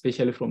 10,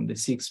 especially from the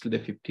 6th to the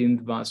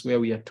 15th verse, where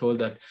we are told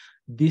that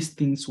these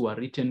things were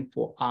written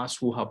for us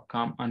who have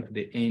come unto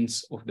the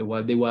ends of the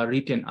world. They were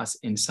written as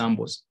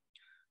ensembles.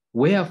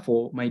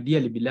 Wherefore, my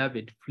dearly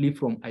beloved, flee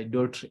from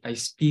idolatry. I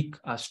speak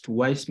as to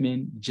wise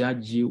men,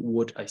 judge ye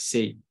what I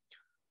say.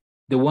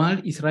 The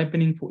world is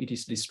ripening for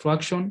its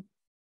destruction.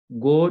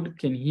 God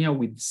can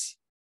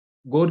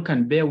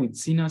bear with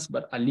sinners,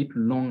 but a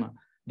little longer.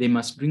 They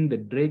must drink the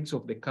dregs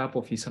of the cup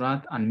of his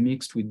wrath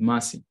unmixed with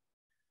mercy.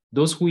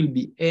 Those who will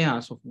be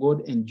heirs of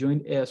God and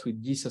joint heirs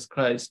with Jesus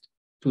Christ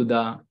to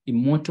the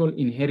immortal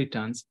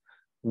inheritance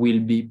will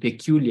be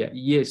peculiar.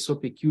 Yes, so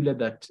peculiar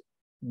that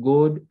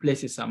God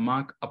places a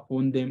mark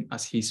upon them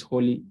as his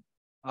holy,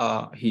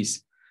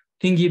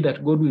 Think ye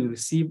that God will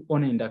receive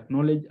honor and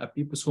acknowledge a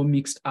people so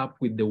mixed up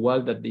with the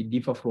world that they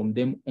differ from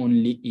them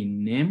only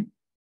in name?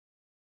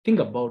 Think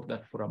about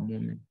that for a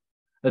moment.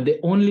 That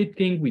the only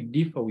thing we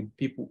differ with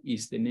people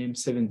is the name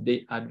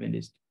Seventh-day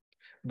Adventist.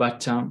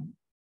 But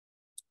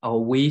our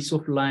ways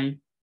of life,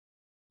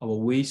 our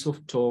ways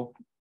of talk,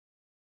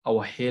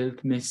 our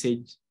health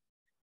message,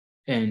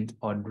 and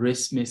our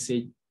dress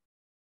message,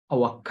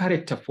 our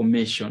character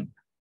formation,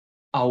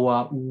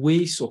 our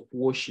ways of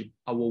worship,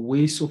 our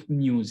ways of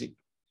music,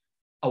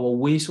 our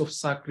ways of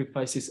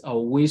sacrifices, our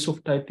ways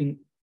of tithing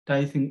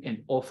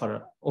and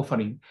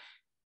offering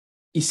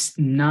is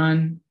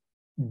none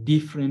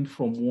different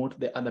from what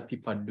the other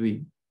people are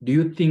doing. Do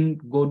you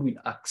think God will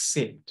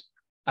accept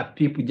a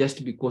people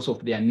just because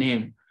of their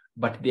name,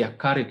 but their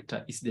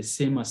character is the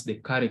same as the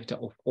character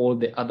of all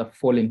the other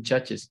fallen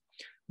churches?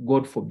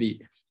 God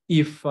forbid.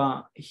 If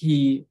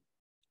he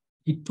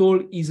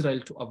told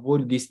Israel to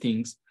avoid these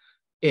things,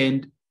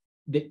 and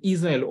the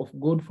Israel of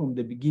God from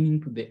the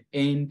beginning to the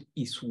end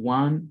is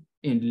one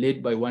and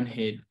led by one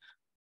head,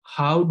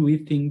 how do we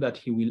think that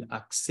he will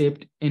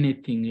accept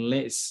anything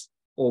less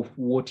of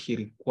what he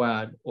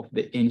required of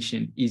the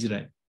ancient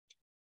Israel?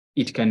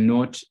 It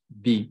cannot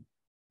be.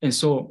 And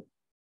so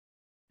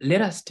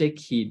let us take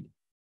heed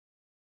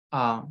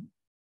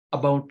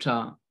about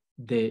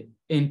the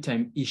end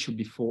time issue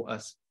before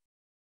us.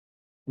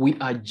 We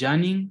are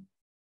journeying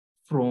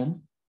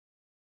from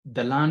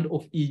the land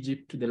of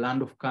Egypt to the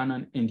land of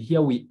Canaan, and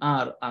here we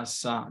are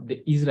as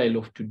the Israel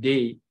of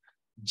today,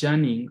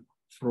 journeying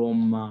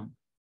from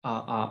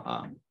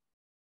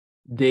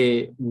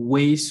the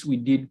ways we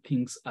did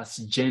things as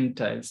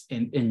Gentiles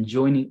and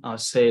enjoining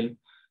ourselves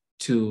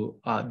to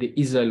the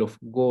Israel of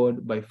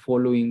God by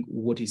following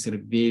what is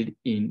revealed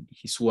in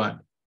his word.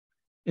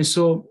 And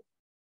so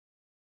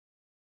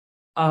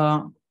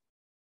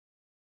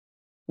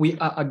we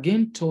are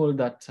again told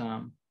that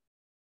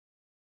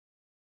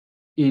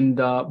in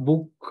the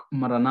book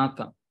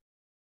Maranatha,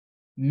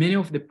 many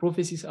of the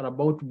prophecies are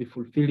about to be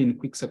fulfilled in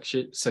quick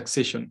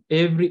succession.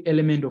 Every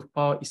element of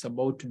power is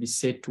about to be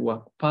set to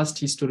work. Past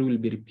history will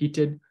be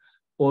repeated.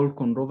 All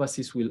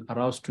controversies will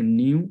arouse to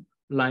new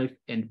life,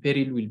 and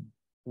peril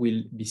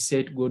will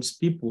beset God's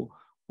people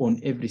on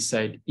every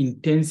side.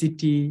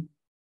 Intensity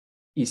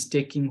is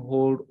taking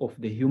hold of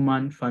the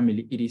human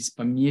family. It is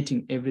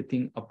permeating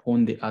everything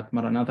upon the earth.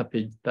 Maranatha,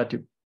 page 30,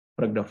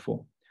 paragraph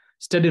 4.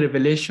 Study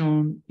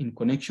Revelation in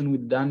connection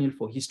with Daniel,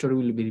 for history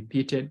will be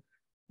repeated.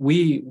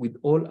 We, with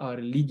all our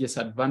religious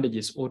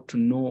advantages, ought to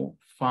know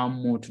far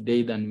more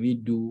today than we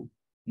do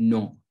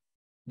know.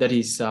 That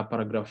is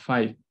paragraph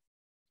 5.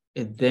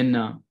 And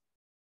then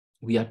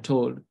we are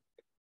told,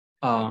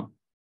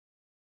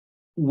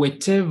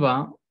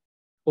 whatever,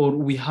 or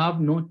we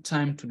have no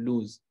time to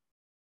lose.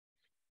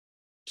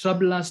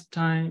 Troublous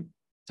times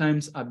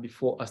are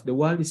before us. The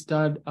world is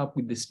stirred up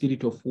with the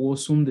spirit of war.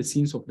 Soon the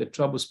scenes of the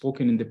trouble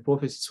spoken in the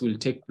prophecies will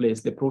take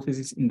place. The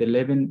prophecies in the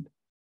 11th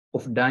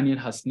of Daniel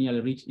has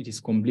nearly reached its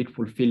complete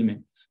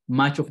fulfillment.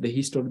 Much of the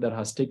history that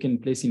has taken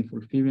place in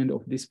fulfillment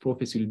of this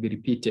prophecy will be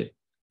repeated.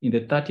 In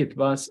the 30th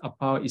verse, a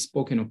power is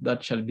spoken of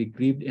that shall be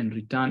grieved and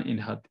return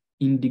and hath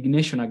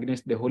indignation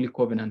against the holy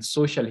covenant.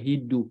 So shall he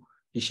do.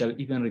 He shall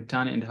even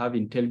return and have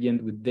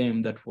intelligence with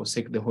them that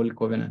forsake the holy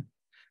covenant.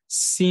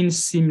 Scenes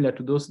similar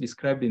to those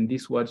described in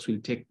these words will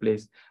take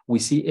place. We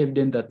see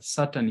evident that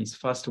Satan is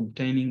fast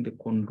obtaining the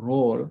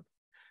control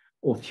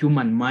of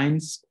human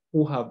minds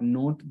who have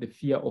not the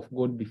fear of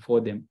God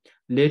before them.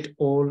 Let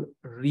all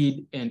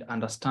read and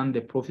understand the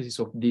prophecies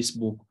of this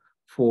book,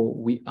 for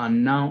we are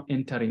now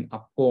entering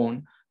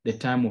upon the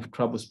time of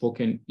trouble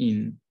spoken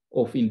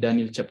of in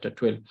Daniel chapter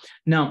 12.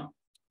 Now,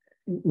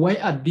 why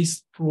are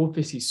these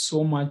prophecies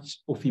so much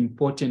of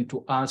important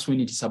to us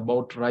when it is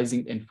about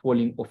rising and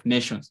falling of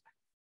nations?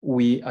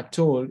 We are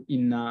told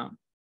in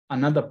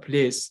another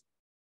place,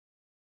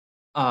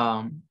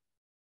 and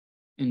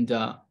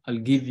I'll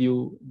give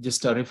you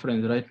just a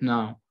reference right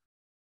now.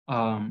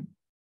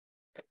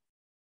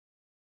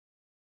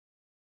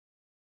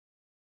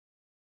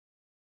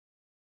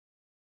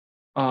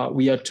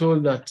 We are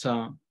told that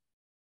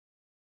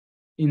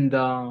in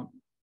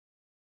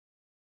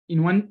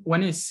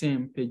 1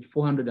 SM, page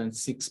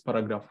 406,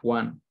 paragraph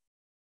 1,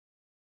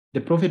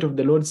 the prophet of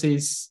the Lord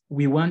says,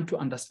 we want to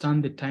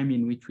understand the time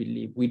in which we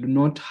live. We do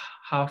not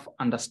half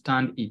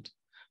understand it.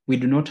 We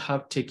do not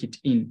half take it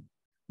in.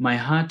 My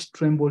heart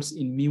trembles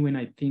in me when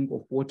I think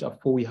of what a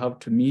foe we have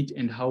to meet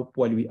and how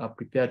poorly we are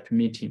prepared to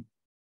meet him.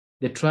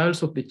 The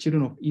trials of the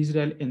children of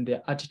Israel and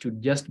their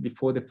attitude just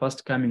before the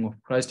first coming of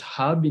Christ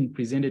have been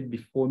presented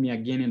before me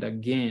again and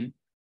again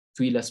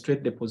to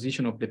illustrate the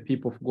position of the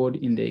people of God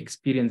in their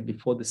experience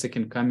before the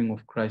second coming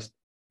of Christ.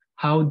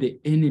 How the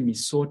enemy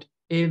sought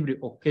every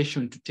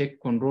occasion to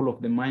take control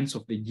of the minds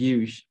of the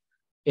Jewish,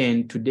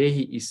 and today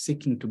he is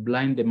seeking to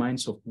blind the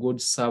minds of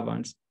God's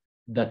servants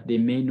that they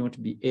may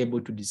not be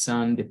able to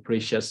discern the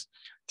precious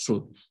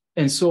truth.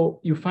 And so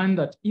you find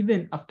that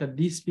even after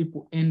these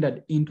people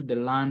entered into the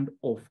land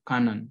of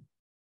Canaan,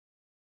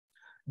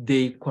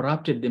 they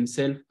corrupted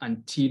themselves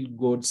until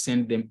God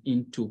sent them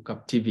into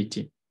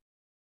captivity.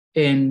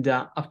 And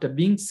after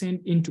being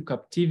sent into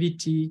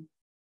captivity,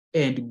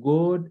 and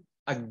God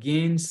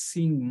again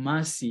seeing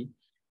mercy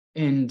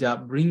and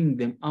bringing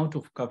them out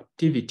of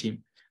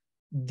captivity,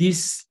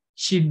 these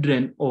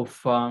children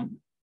of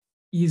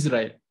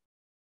Israel,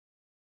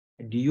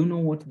 do you know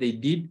what they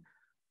did?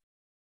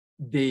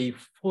 They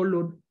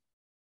followed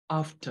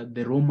after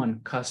the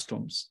Roman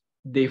customs.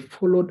 They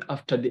followed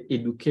after the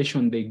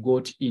education they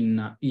got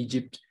in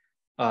Egypt,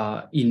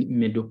 in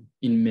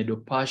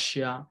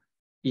Medo-Persia,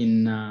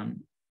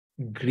 in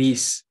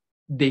Greece.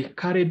 They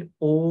carried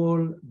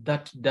all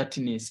that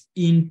dirtiness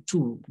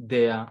into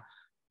their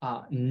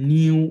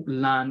new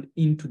land,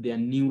 into their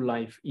new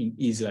life in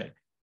Israel.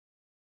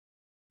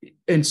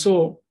 And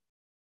so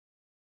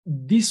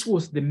this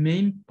was the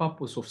main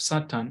purpose of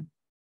Satan,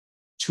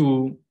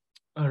 to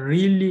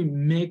really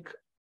make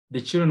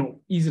the children of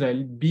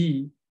Israel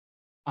be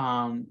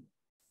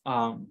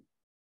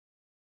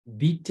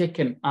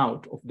taken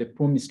out of the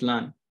promised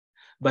land.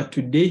 But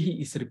today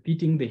he is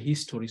repeating the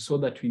history so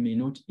that we may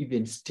not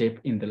even step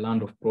in the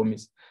land of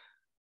promise.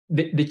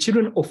 The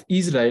children of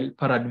Israel,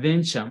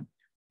 peradventure,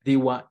 they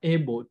were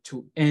able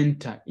to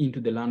enter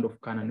into the land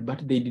of Canaan,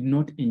 but they did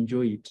not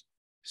enjoy it.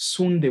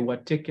 Soon they were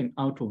taken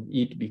out of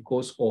it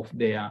because of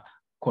their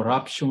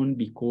corruption,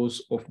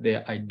 because of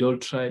their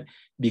idolatry,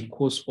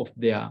 because of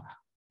their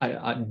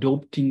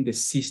adopting the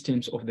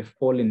systems of the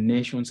fallen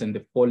nations and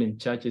the fallen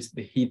churches,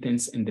 the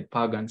heathens and the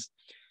pagans.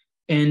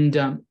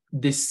 And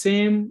the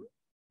same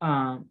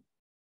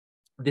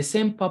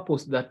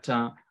purpose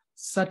that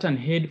Satan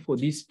had for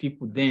these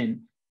people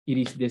then, it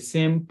is the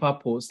same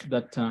purpose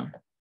that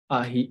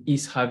he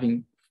is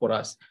having for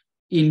us.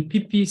 In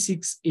PP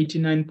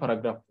 689,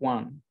 paragraph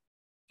 1,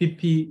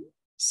 PP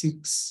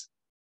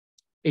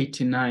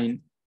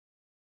 689,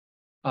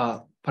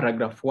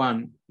 paragraph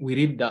 1, we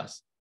read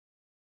thus.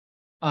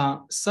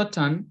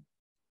 Satan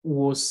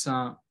was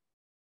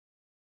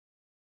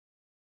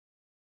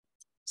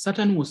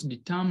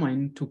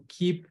determined to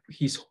keep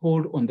his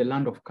hold on the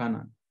land of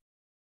Canaan.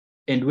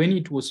 And when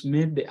it was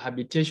made the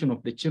habitation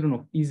of the children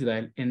of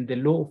Israel, and the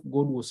law of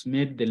God was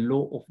made the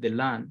law of the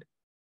land,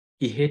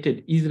 he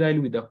hated Israel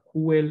with a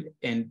cruel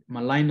and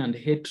malignant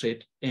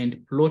hatred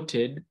and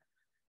plotted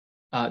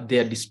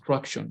their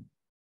destruction.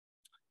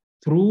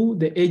 Through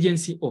the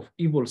agency of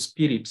evil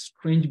spirits,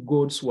 strange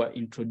gods were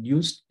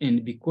introduced,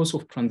 and because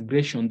of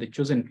transgression, the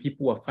chosen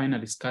people were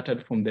finally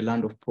scattered from the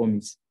land of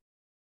promise.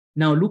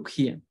 Now look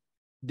here,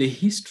 this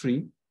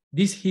history,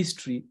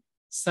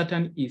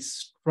 Satan is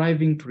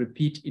striving to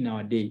repeat in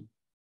our day.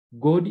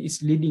 God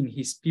is leading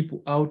his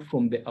people out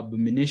from the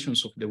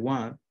abominations of the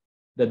world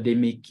that they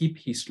may keep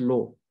his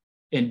law.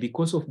 And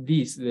because of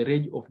this, the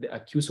rage of the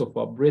accuser of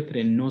our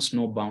brethren knows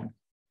no bound.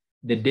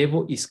 The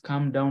devil is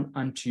come down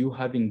unto you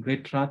having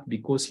great wrath,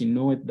 because he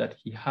knoweth that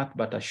he hath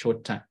but a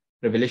short time.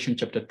 Revelation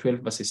chapter 12,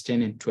 verses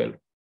 10 and 12.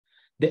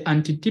 The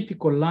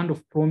antitypical land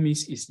of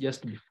promise is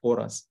just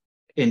before us,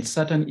 and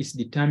Satan is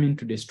determined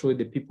to destroy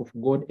the people of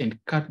God and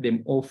cut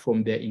them off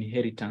from their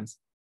inheritance.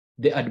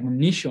 The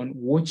admonition,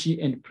 watch ye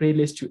and pray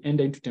lest you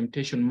enter into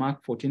temptation,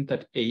 Mark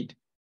 14:38,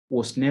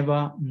 was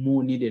never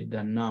more needed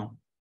than now.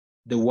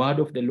 The word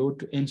of the Lord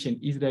to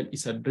ancient Israel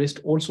is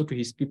addressed also to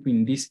his people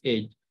in this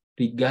age.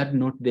 Regard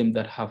not them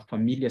that have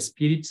familiar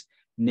spirits,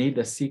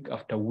 neither seek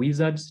after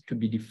wizards to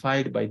be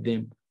defiled by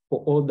them.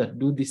 For all that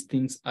do these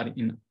things are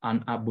in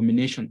an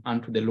abomination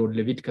unto the Lord.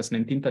 Leviticus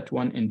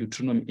 19:31 and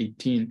Deuteronomy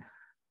 18,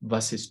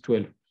 verses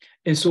 12.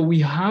 And so we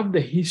have the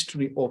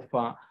history of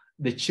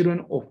the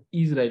children of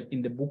Israel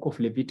in the book of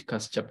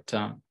Leviticus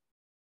chapter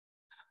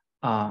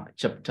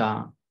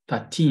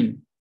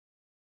 13.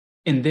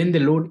 And then the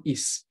Lord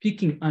is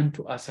speaking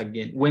unto us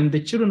again. When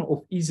the children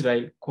of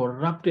Israel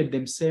corrupted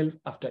themselves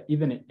after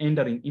even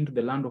entering into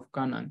the land of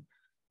Canaan,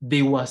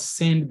 they were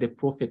sent the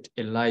prophet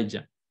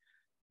Elijah.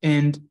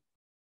 And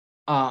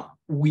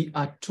we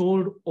are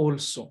told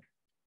also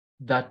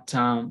that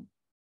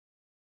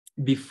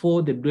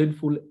before the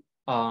dreadful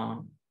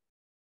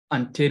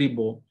and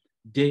terrible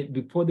day,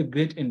 before the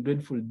great and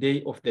dreadful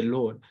day of the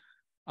Lord,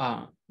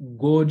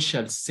 God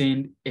shall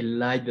send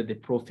Elijah the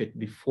prophet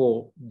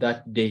before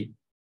that day.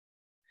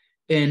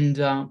 And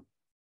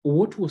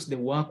what was the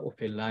work of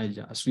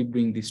Elijah as we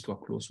bring this to a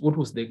close? What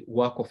was the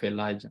work of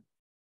Elijah?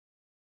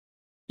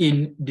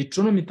 In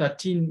Deuteronomy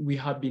 13, we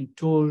have been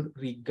told,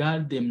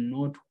 regard them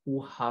not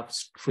who have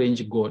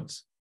strange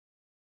gods.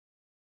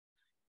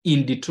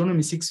 In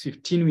Deuteronomy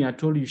 6:15, we are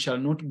told, you shall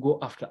not go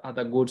after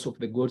other gods of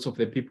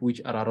the people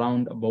which are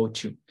around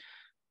about you.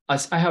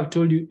 As I have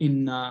told you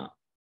in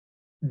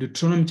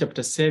Deuteronomy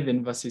chapter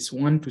 7, verses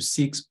 1 to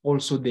 6,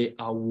 also they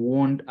are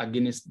warned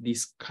against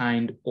this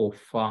kind of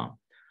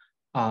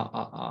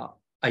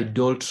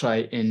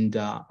idolatry and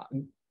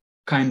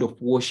kind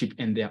of worship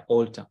in their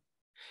altar.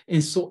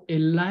 And so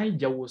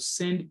Elijah was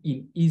sent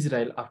in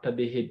Israel after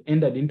they had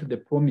entered into the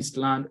promised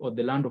land or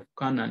the land of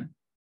Canaan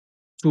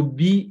to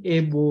be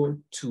able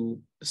to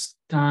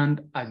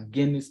stand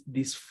against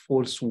this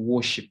false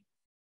worship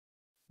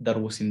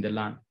that was in the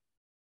land,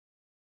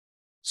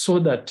 so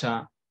that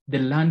the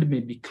land may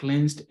be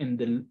cleansed and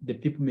the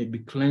people may be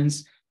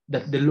cleansed,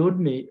 that the Lord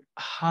may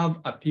have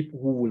a people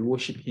who will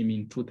worship him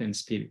in truth and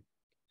spirit.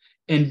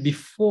 And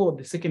before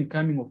the second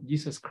coming of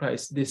Jesus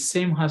Christ, the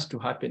same has to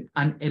happen.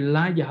 And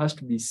Elijah has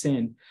to be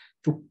sent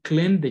to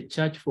cleanse the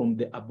church from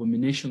the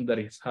abomination that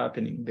is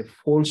happening, the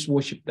false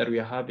worship that we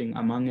are having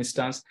amongst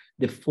us,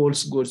 the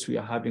false gods we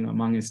are having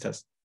amongst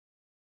us.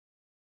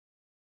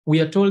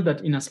 We are told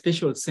that in a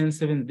special sense,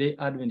 Seventh-day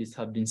Adventists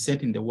have been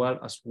sent in the world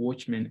as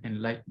watchmen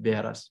and light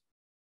bearers.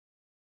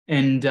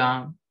 And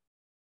to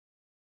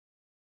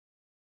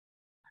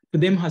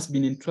them has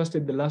been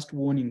entrusted the last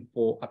warning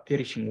for a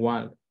perishing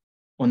world.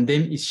 On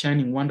them is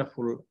shining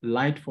wonderful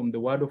light from the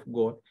word of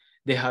God.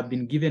 They have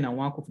been given a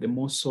work of the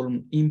most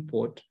solemn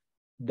import,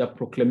 the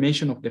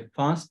proclamation of the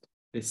first,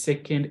 the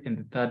second, and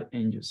the third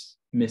angels'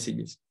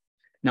 messages.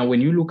 Now,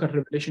 when you look at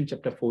Revelation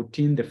chapter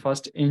 14, the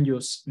first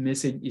angel's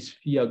message is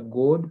fear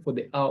God, for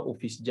the hour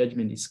of his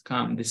judgment is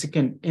come. The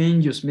second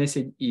angel's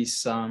message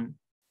is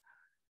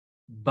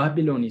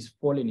Babylon is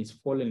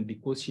fallen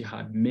because she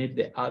had made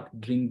the earth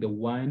drink the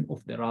wine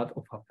of the wrath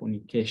of her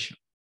fornication.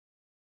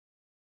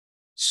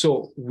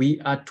 So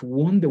we are to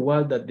warn the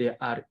world that they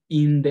are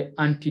in the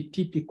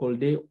antitypical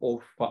day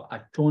of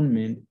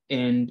atonement,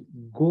 and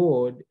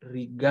God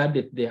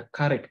regarded their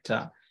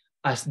character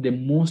as the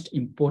most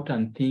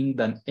important thing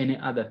than any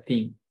other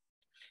thing.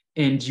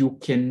 And you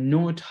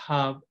cannot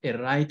have a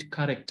right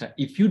character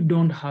if you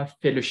don't have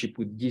fellowship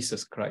with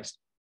Jesus Christ,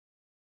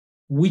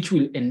 which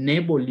will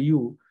enable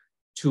you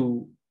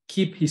to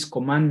keep his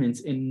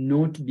commandments and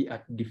not be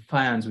at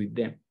defiance with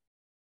them.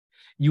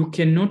 You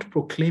cannot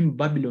proclaim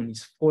Babylon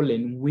is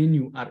fallen when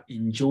you are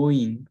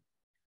enjoying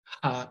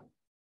her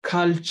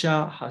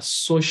culture, her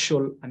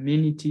social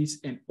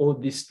amenities, and all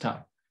this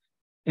stuff.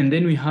 And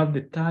then we have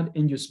the third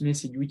angel's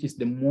message, which is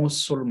the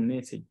most solemn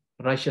message,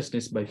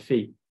 righteousness by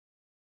faith,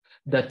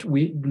 that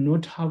we do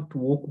not have to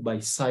walk by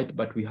sight,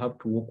 but we have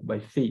to walk by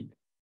faith.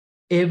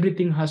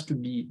 Everything has to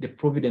be the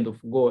providence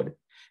of God,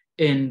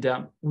 and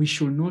we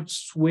should not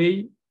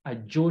sway a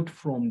jot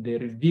from the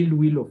revealed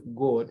will of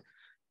God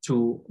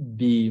to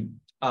be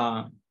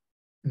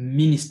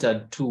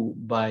ministered to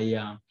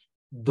by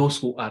those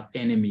who are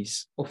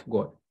enemies of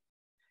God.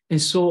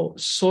 And so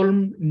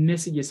solemn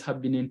messages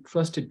have been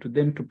entrusted to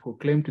them to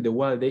proclaim to the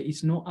world. There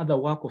is no other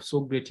work of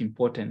so great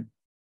importance.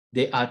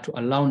 They are to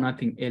allow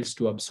nothing else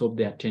to absorb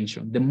their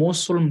attention. The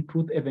most solemn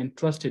truth ever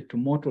entrusted to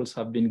mortals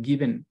have been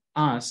given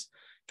us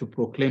to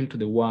proclaim to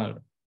the world.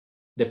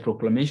 The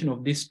proclamation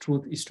of this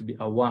truth is to be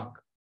a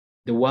work.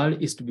 The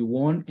world is to be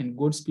warned, and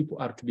God's people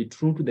are to be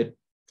true to the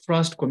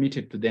trust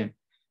committed to them.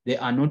 They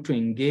are not to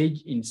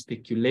engage in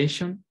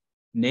speculation,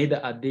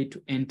 neither are they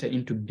to enter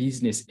into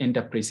business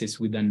enterprises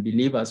with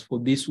unbelievers, for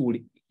this will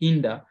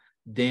hinder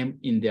them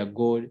in their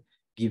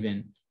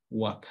God-given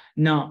work.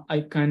 Now,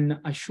 I can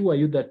assure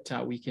you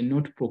that we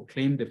cannot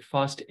proclaim the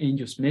first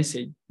angel's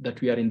message that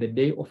we are in the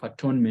Day of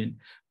Atonement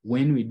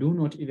when we do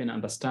not even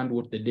understand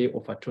what the Day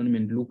of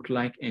Atonement looked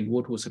like and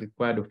what was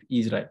required of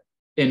Israel.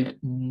 And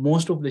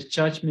most of the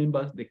church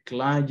members, the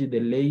clergy, the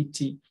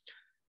laity,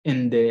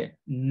 and the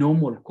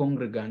normal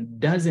congregant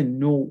doesn't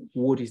know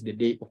what is the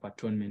Day of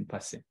Atonement per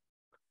se.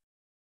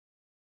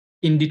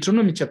 In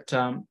Deuteronomy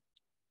chapter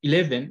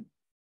 11,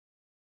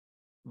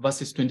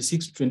 verses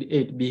 26 to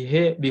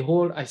 28,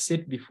 behold, I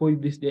set before you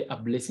this day a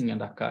blessing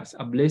and a curse.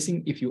 A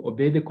blessing if you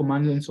obey the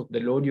commandments of the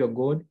Lord your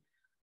God,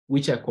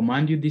 which I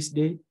command you this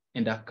day,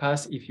 and a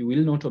curse if you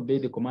will not obey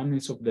the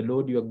commandments of the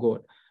Lord your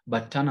God,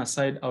 but turn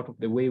aside out of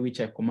the way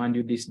which I command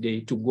you this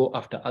day to go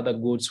after other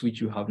gods which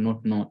you have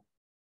not known.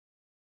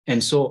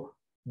 And so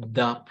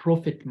the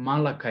prophet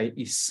Malachi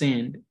is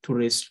sent to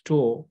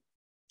restore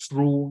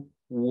true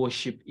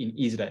worship in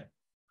Israel.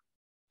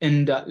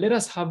 And let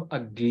us have a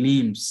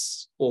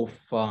glimpse of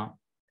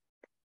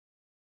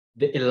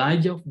the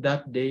Elijah of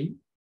that day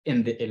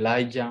and the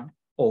Elijah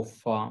of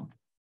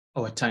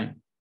our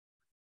time.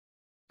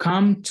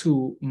 Come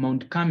to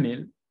Mount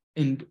Carmel,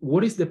 and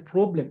what is the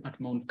problem at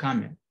Mount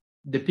Carmel?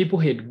 The people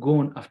had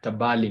gone after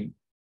Baalim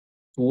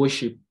to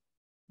worship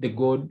the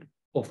god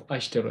of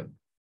Ashtaroth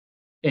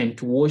and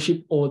to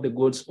worship all the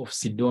gods of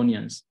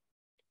Sidonians.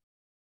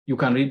 You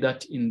can read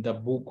that in the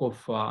book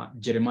of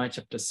Jeremiah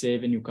chapter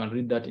 7. You can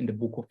read that in the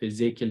book of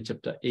Ezekiel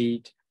chapter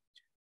 8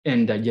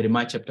 and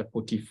Jeremiah chapter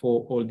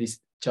 44. All these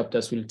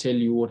chapters will tell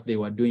you what they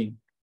were doing.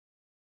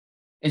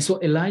 And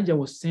so Elijah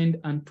was sent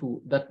unto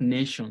that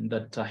nation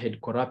that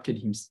had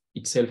corrupted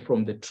itself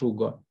from the true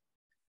God.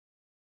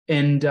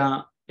 And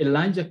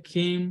Elijah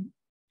came,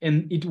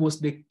 and it was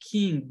the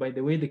king, by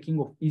the way, the king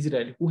of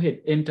Israel, who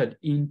had entered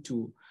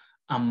into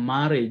a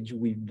marriage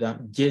with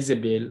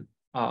Jezebel,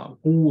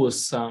 who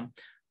was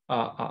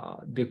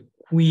the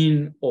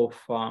queen of,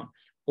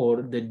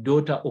 or the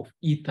daughter of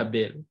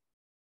Ethabel,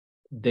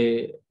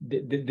 the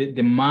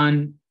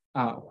man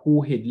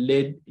who had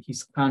led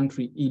his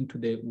country into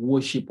the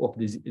worship of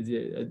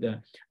the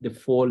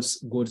false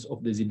gods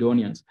of the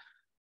Zidonians.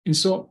 And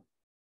so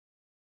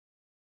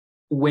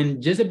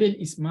when Jezebel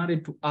is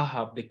married to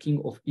Ahab, the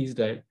king of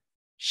Israel,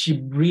 she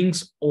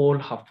brings all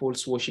her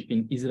false worship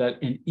in Israel,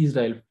 and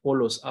Israel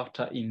follows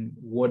after in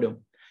wardom.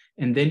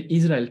 And then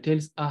Israel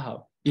tells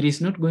Ahab, it is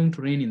not going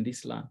to rain in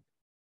this land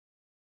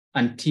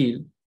until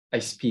I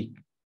speak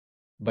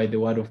by the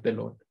word of the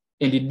Lord.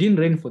 And it didn't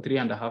rain for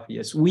 3.5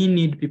 years. We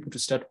need people to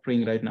start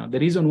praying right now. The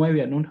reason why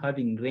we are not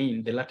having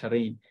rain, the latter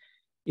rain,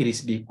 it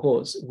is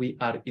because we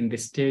are in the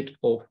state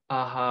of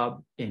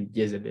Ahab and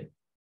Jezebel.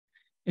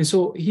 And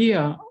so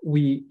here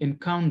we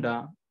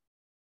encounter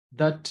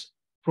that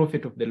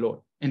prophet of the Lord.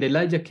 And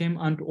Elijah came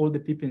unto all the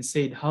people and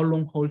said, how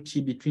long halt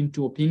ye between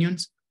two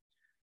opinions?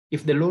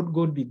 If the Lord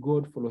God be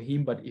God, follow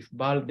him, but if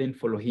Baal, then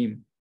follow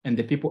him. And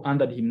the people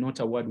answered him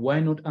not a word. Why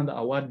not answer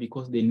a word?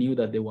 Because they knew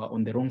that they were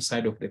on the wrong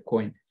side of the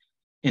coin.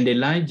 And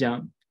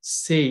Elijah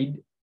said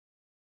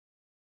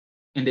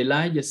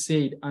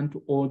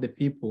unto all the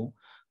people,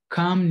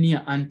 come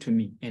near unto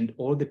me. And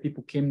all the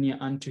people came near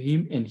unto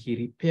him, and he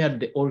repaired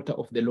the altar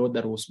of the Lord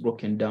that was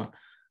broken down.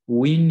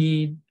 We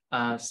need,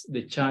 as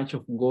the church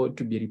of God,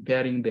 to be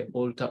repairing the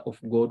altar of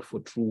God for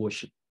true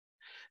worship.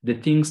 The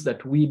things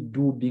that we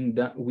do being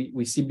done,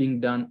 we see being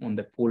done on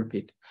the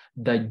pulpit,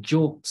 the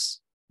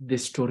jokes, the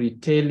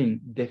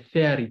storytelling, the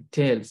fairy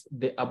tales,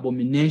 the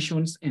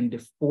abominations, and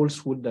the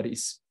falsehood that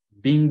is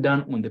being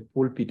done on the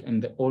pulpit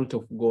and the altar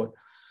of God.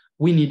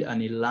 We need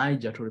an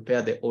Elijah to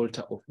repair the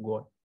altar of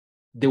God.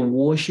 The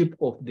worship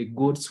of the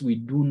gods we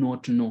do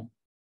not know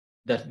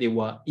that they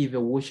were either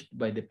worshipped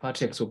by the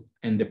patriarchs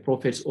and the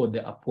prophets or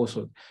the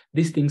apostles.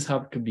 These things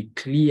have to be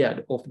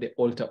cleared off the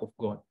altar of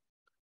God.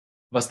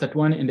 Verse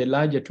 31, and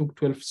Elijah took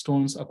 12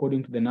 stones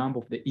according to the number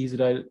of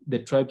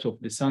the tribes of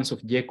the sons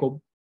of Jacob,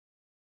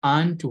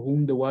 and to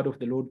whom the word of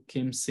the Lord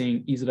came,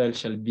 saying, Israel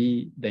shall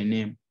be thy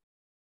name.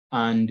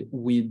 And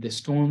with the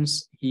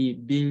stones he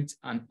built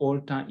an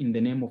altar in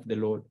the name of the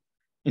Lord.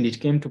 And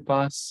it came to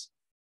pass,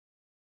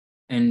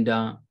 and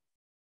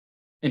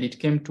it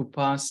came to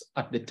pass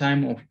at the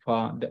time of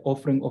the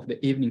offering of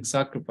the evening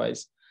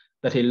sacrifice,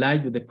 that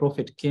Elijah the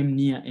prophet came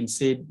near and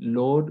said,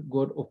 Lord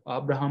God of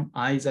Abraham,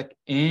 Isaac,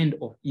 and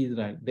of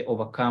Israel, the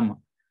overcomer,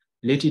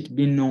 let it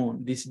be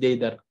known this day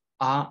that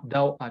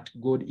thou art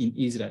God in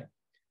Israel,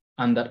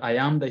 and that I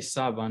am thy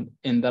servant,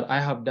 and that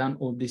I have done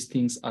all these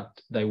things at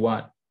thy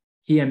word.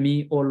 Hear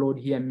me, O Lord,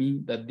 hear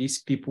me, that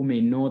these people may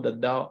know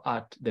that thou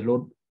art the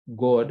Lord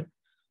God,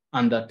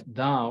 and that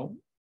thou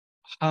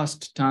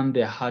hast turned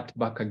their heart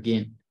back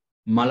again.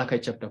 Malachi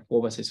chapter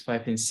 4, verses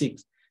 5 and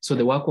 6. So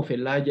the work of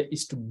Elijah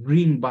is to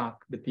bring back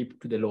the people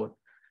to the Lord.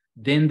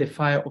 Then the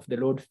fire of the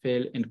Lord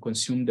fell and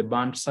consumed the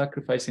burnt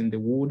sacrifice and the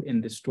wood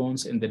and the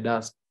stones and the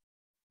dust,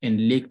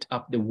 and licked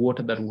up the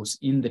water that was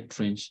in the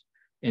trench.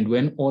 And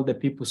when all the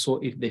people saw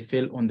it, they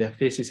fell on their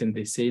faces, and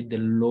they said, the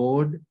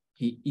Lord,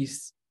 he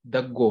is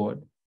the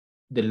God.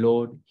 The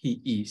Lord,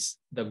 he is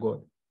the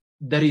God.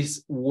 That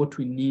is what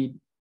we need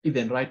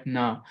even right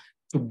now,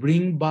 to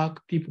bring back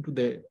people to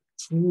the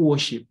true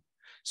worship,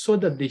 so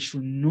that they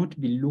should not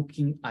be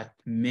looking at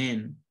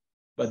men,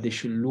 but they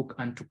should look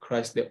unto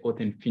Christ, the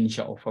author and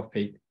finisher of our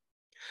faith.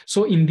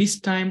 So in this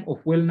time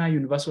of well-nigh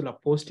universal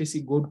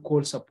apostasy, God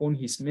calls upon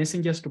his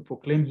messengers to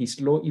proclaim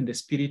his law in the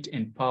spirit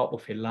and power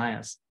of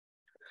Elias.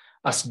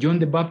 As John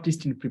the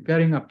Baptist, in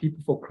preparing a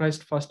people for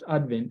Christ's first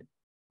advent,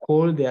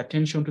 called their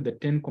attention to the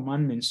 10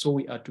 commandments, so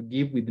we are to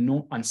give with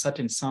no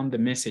uncertain sound the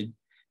message,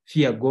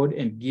 fear God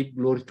and give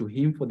glory to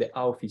him, for the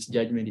hour of his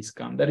judgment is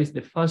come. That is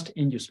the first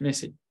angel's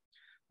message.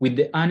 With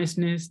the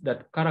earnestness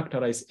that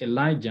characterized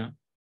Elijah,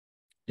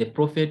 the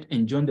prophet,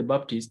 and John the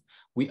Baptist,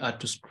 we are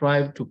to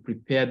strive to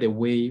prepare the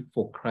way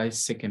for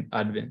Christ's second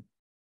advent.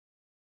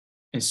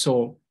 And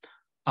so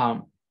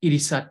it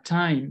is a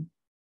time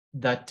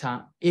that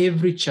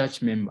every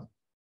church member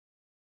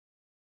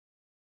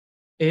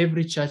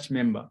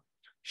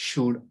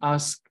should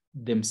ask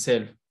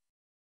themselves,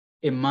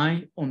 am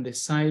I on the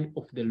side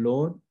of the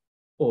Lord,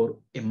 or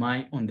am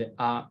I on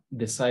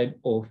the side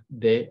of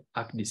the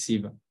arch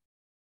deceiver?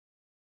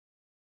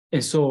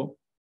 And so,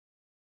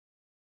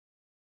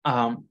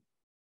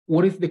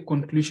 what is the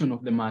conclusion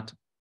of the matter?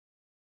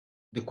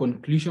 The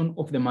conclusion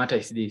of the matter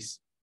is this: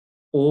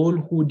 all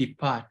who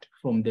depart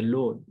from the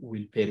Lord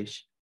will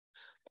perish.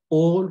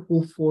 All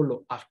who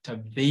follow after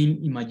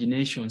vain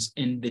imaginations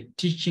and the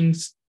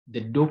teachings,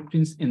 the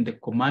doctrines, and the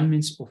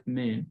commandments of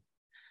men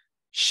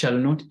shall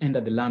not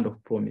enter the land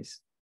of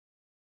promise.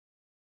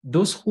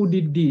 Those who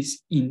did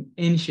this in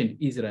ancient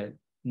Israel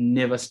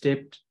never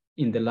stepped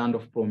in the land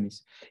of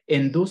promise.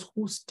 And those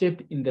who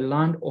stepped in the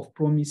land of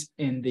promise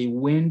and they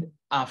went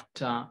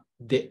after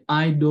the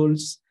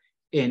idols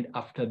and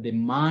after the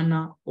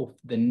manner of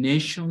the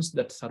nations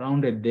that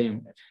surrounded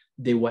them,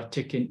 they were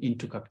taken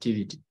into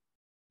captivity.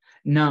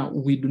 Now,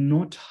 we do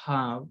not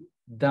have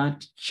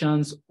that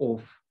chance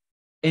of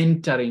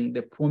entering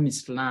the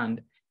promised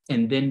land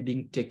and then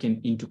being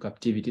taken into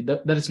captivity.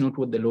 That is not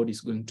what the Lord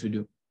is going to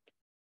do.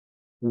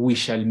 We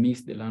shall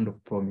miss the land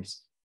of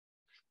promise.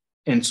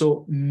 And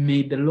so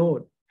may the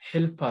Lord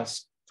help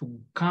us to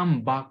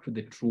come back to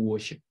the true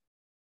worship.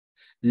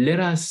 Let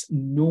us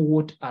know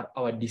what are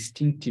our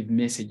distinctive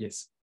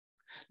messages.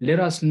 Let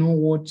us know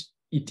what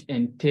it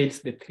entails,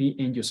 the three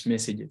angels'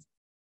 messages.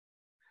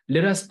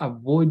 Let us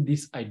avoid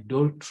this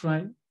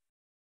idolatry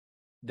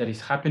that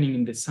is happening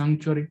in the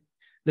sanctuary.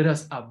 Let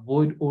us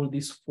avoid all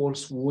this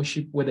false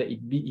worship, whether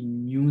it be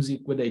in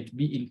music, whether it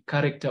be in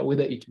character,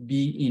 whether it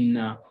be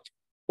in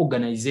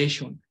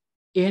organization.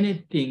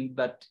 Anything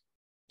that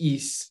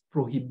is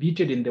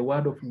prohibited in the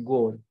word of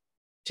God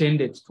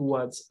tended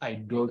towards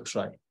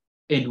idolatry,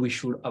 and we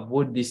should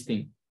avoid this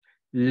thing.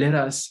 Let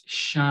us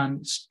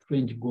shun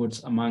strange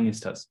gods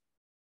amongst us.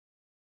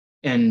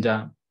 And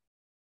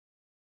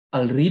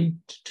I'll read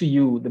to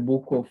you the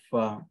book of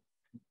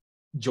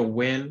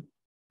Joel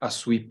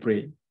as we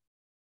pray.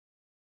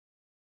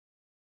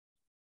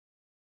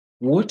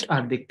 What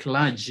are the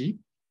clergy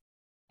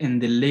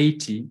and the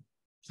laity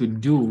to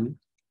do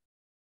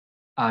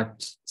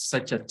at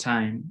such a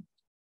time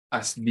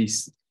as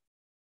this?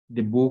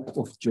 The book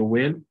of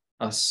Joel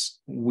as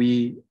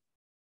we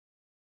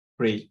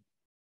pray.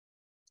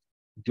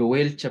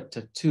 Joel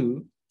chapter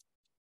 2.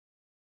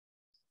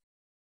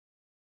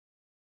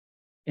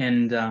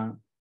 And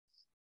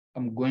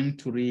I'm going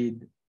to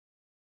read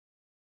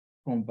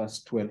from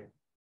verse 12.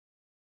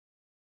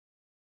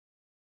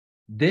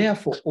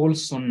 Therefore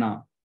also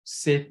now,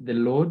 saith the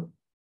Lord,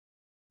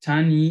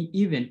 turn ye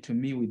even to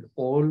me with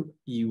all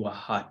your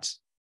heart.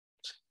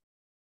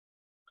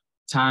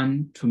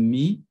 Turn to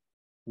me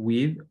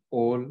with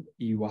all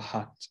your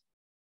heart.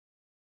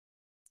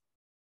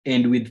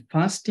 And with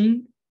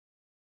fasting,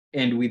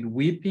 and with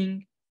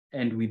weeping,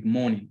 and with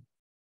mourning.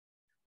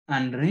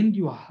 And rend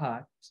your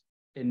heart,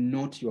 and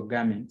not your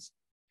garments,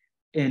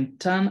 and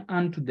turn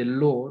unto the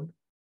Lord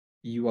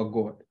your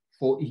God.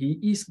 For he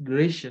is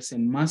gracious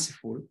and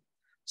merciful,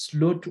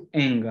 slow to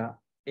anger,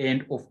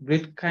 and of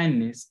great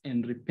kindness,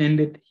 and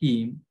repenteth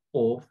him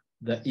of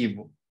the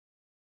evil.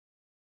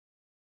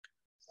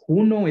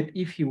 Who knoweth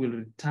if he will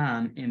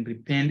return and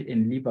repent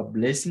and leave a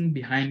blessing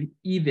behind,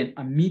 even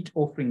a meat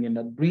offering and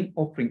a drink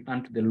offering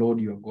unto the Lord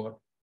your God?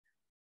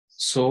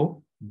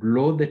 So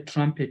blow the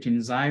trumpet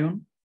in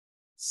Zion,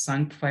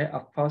 sanctify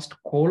a fast,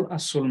 call a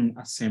solemn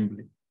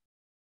assembly.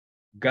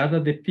 Gather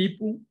the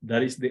people,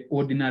 that is the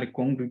ordinary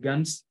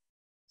congregants,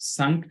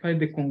 sanctify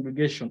the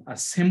congregation,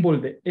 assemble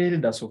the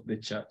elders of the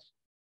church.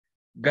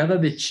 Gather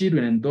the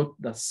children and those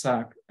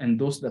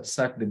that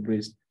suck the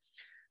breast.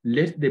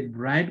 Let the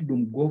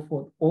bridegroom go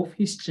forth of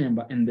his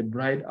chamber and the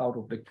bride out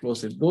of the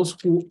closet. Those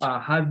who are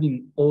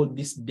having all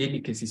these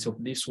delicacies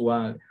of this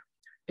world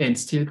and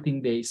still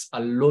think there is a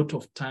lot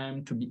of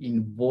time to be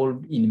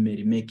involved in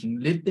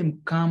merrymaking, let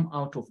them come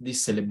out of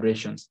these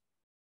celebrations.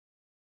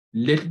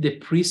 Let the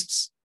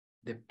priests,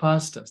 the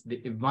pastors,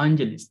 the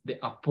evangelists, the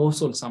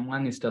apostles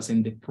amongst us,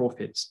 and the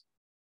prophets,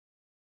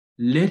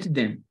 let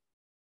them,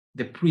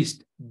 the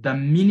priest, the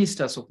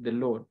ministers of the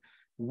Lord,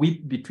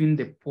 weep between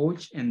the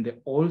porch and the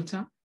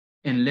altar,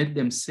 and let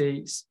them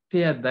say,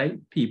 spare thy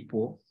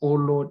people, O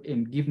Lord,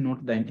 and give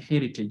not thine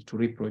heritage to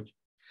reproach,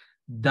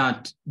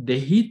 that the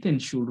heathen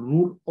should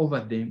rule over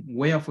them.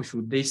 Wherefore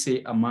should they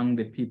say among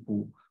the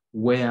people,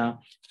 where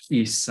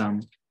is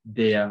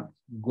their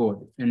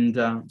God? And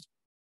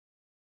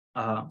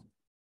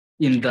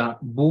in the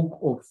book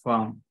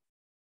of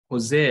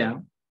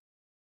Hosea,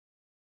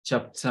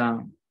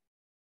 chapter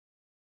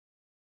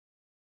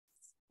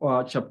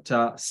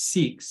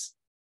 6,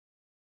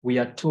 we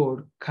are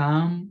told,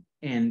 come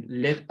and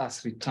let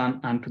us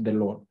return unto the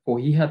Lord, for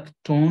he hath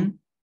torn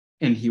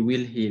and he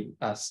will heal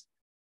us.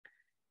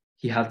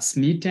 He hath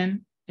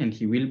smitten and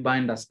he will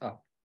bind us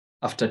up.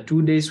 After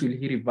 2 days will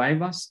he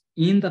revive us.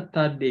 In the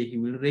third day he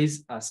will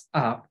raise us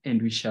up,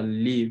 and we shall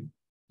live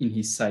in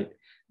his sight.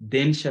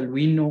 Then shall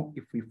we know,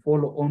 if we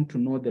follow on to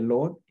know the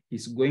Lord.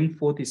 His going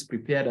forth is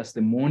prepared as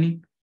the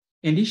morning,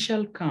 and he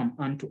shall come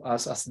unto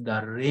us as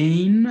the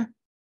rain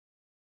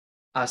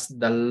as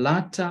the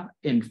latter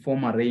and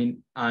former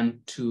rain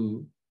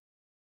unto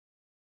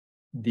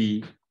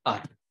the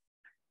earth.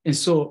 And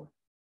so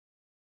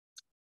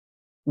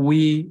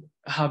we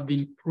have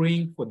been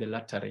praying for the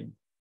latter rain.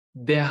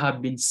 There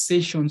have been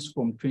sessions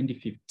from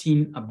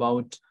 2015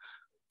 about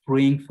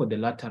praying for the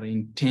latter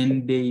rain,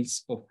 10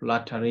 days of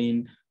latter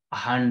rain,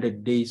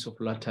 100 days of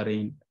latter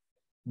rain.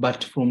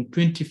 But from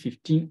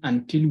 2015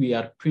 until we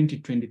are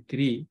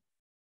 2023,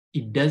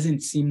 it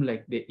doesn't seem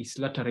like there is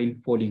latter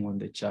rain falling on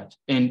the church.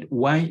 And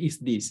why is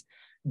this?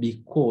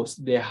 Because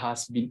there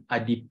has been a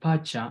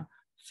departure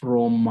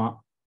from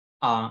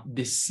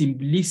the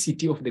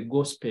simplicity of the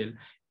gospel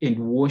and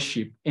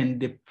worship and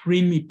the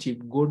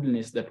primitive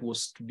godliness that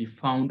was to be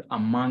found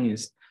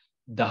amongst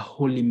the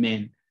holy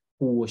men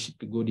who worship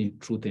God in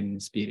truth and in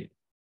spirit.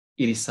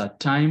 It is a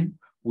time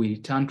we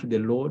return to the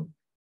Lord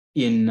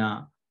in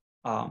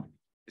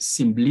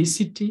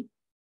simplicity,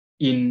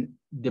 in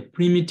the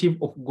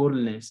primitive of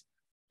godliness,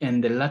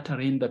 and the latter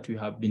rain that we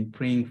have been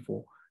praying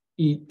for.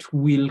 It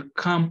will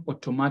come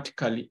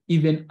automatically,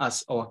 even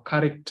as our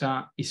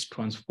character is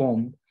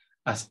transformed,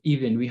 as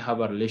even we have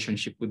a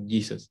relationship with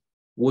Jesus.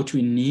 What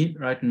we need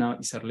right now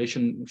is a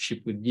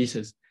relationship with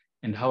Jesus,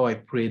 and how I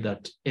pray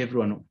that every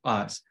one of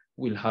us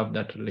will have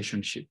that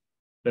relationship.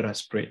 Let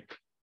us pray.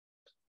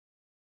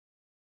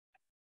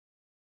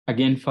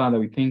 Again, Father,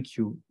 we thank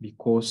you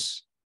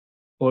because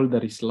all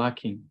that is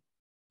lacking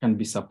can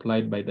be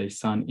supplied by thy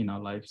Son in our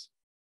lives.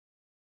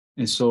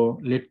 And so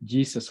let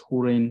Jesus,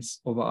 who reigns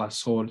over our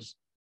souls,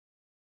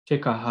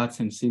 take our hearts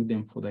and seal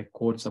them for thy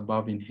courts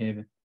above in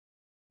heaven,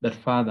 that,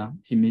 Father,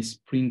 he may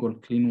sprinkle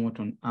clean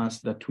water on us,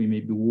 that we may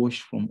be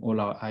washed from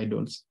all our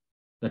idols,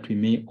 that we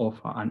may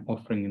offer an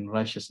offering in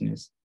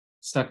righteousness,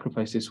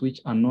 sacrifices which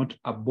are not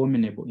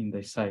abominable in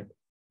thy sight,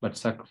 but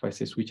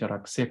sacrifices which are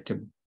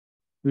acceptable.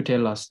 You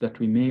tell us that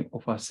we may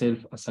offer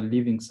ourselves as a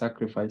living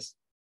sacrifice.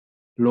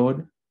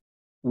 Lord,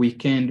 we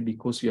can't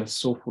because we are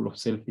so full of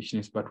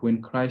selfishness, but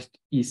when Christ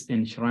is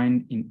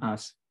enshrined in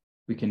us,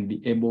 we can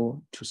be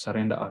able to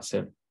surrender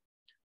ourselves.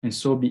 And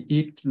so be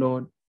it,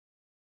 Lord,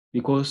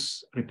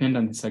 because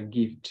repentance is a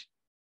gift,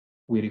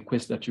 we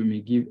request that you may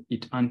give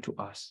it unto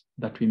us,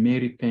 that we may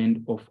repent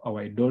of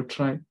our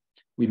idolatry,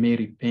 we may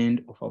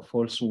repent of our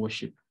false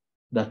worship,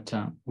 that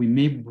we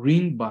may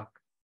bring back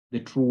the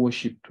true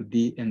worship to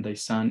thee and thy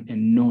Son,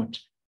 and not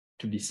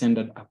to be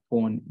centered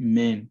upon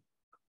men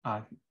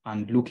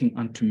and looking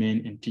unto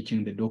men and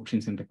teaching the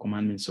doctrines and the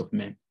commandments of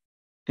men.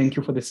 Thank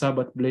you for the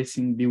Sabbath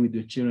blessing. Be with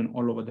your children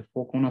all over the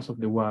four corners of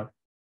the world.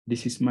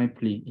 This is my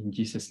plea in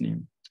Jesus'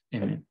 name.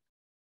 Amen.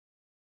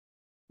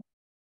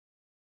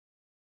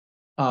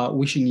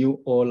 Wishing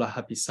you all a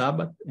happy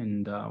Sabbath,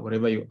 and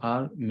wherever you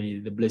are, may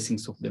the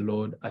blessings of the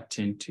Lord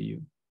attend to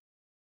you.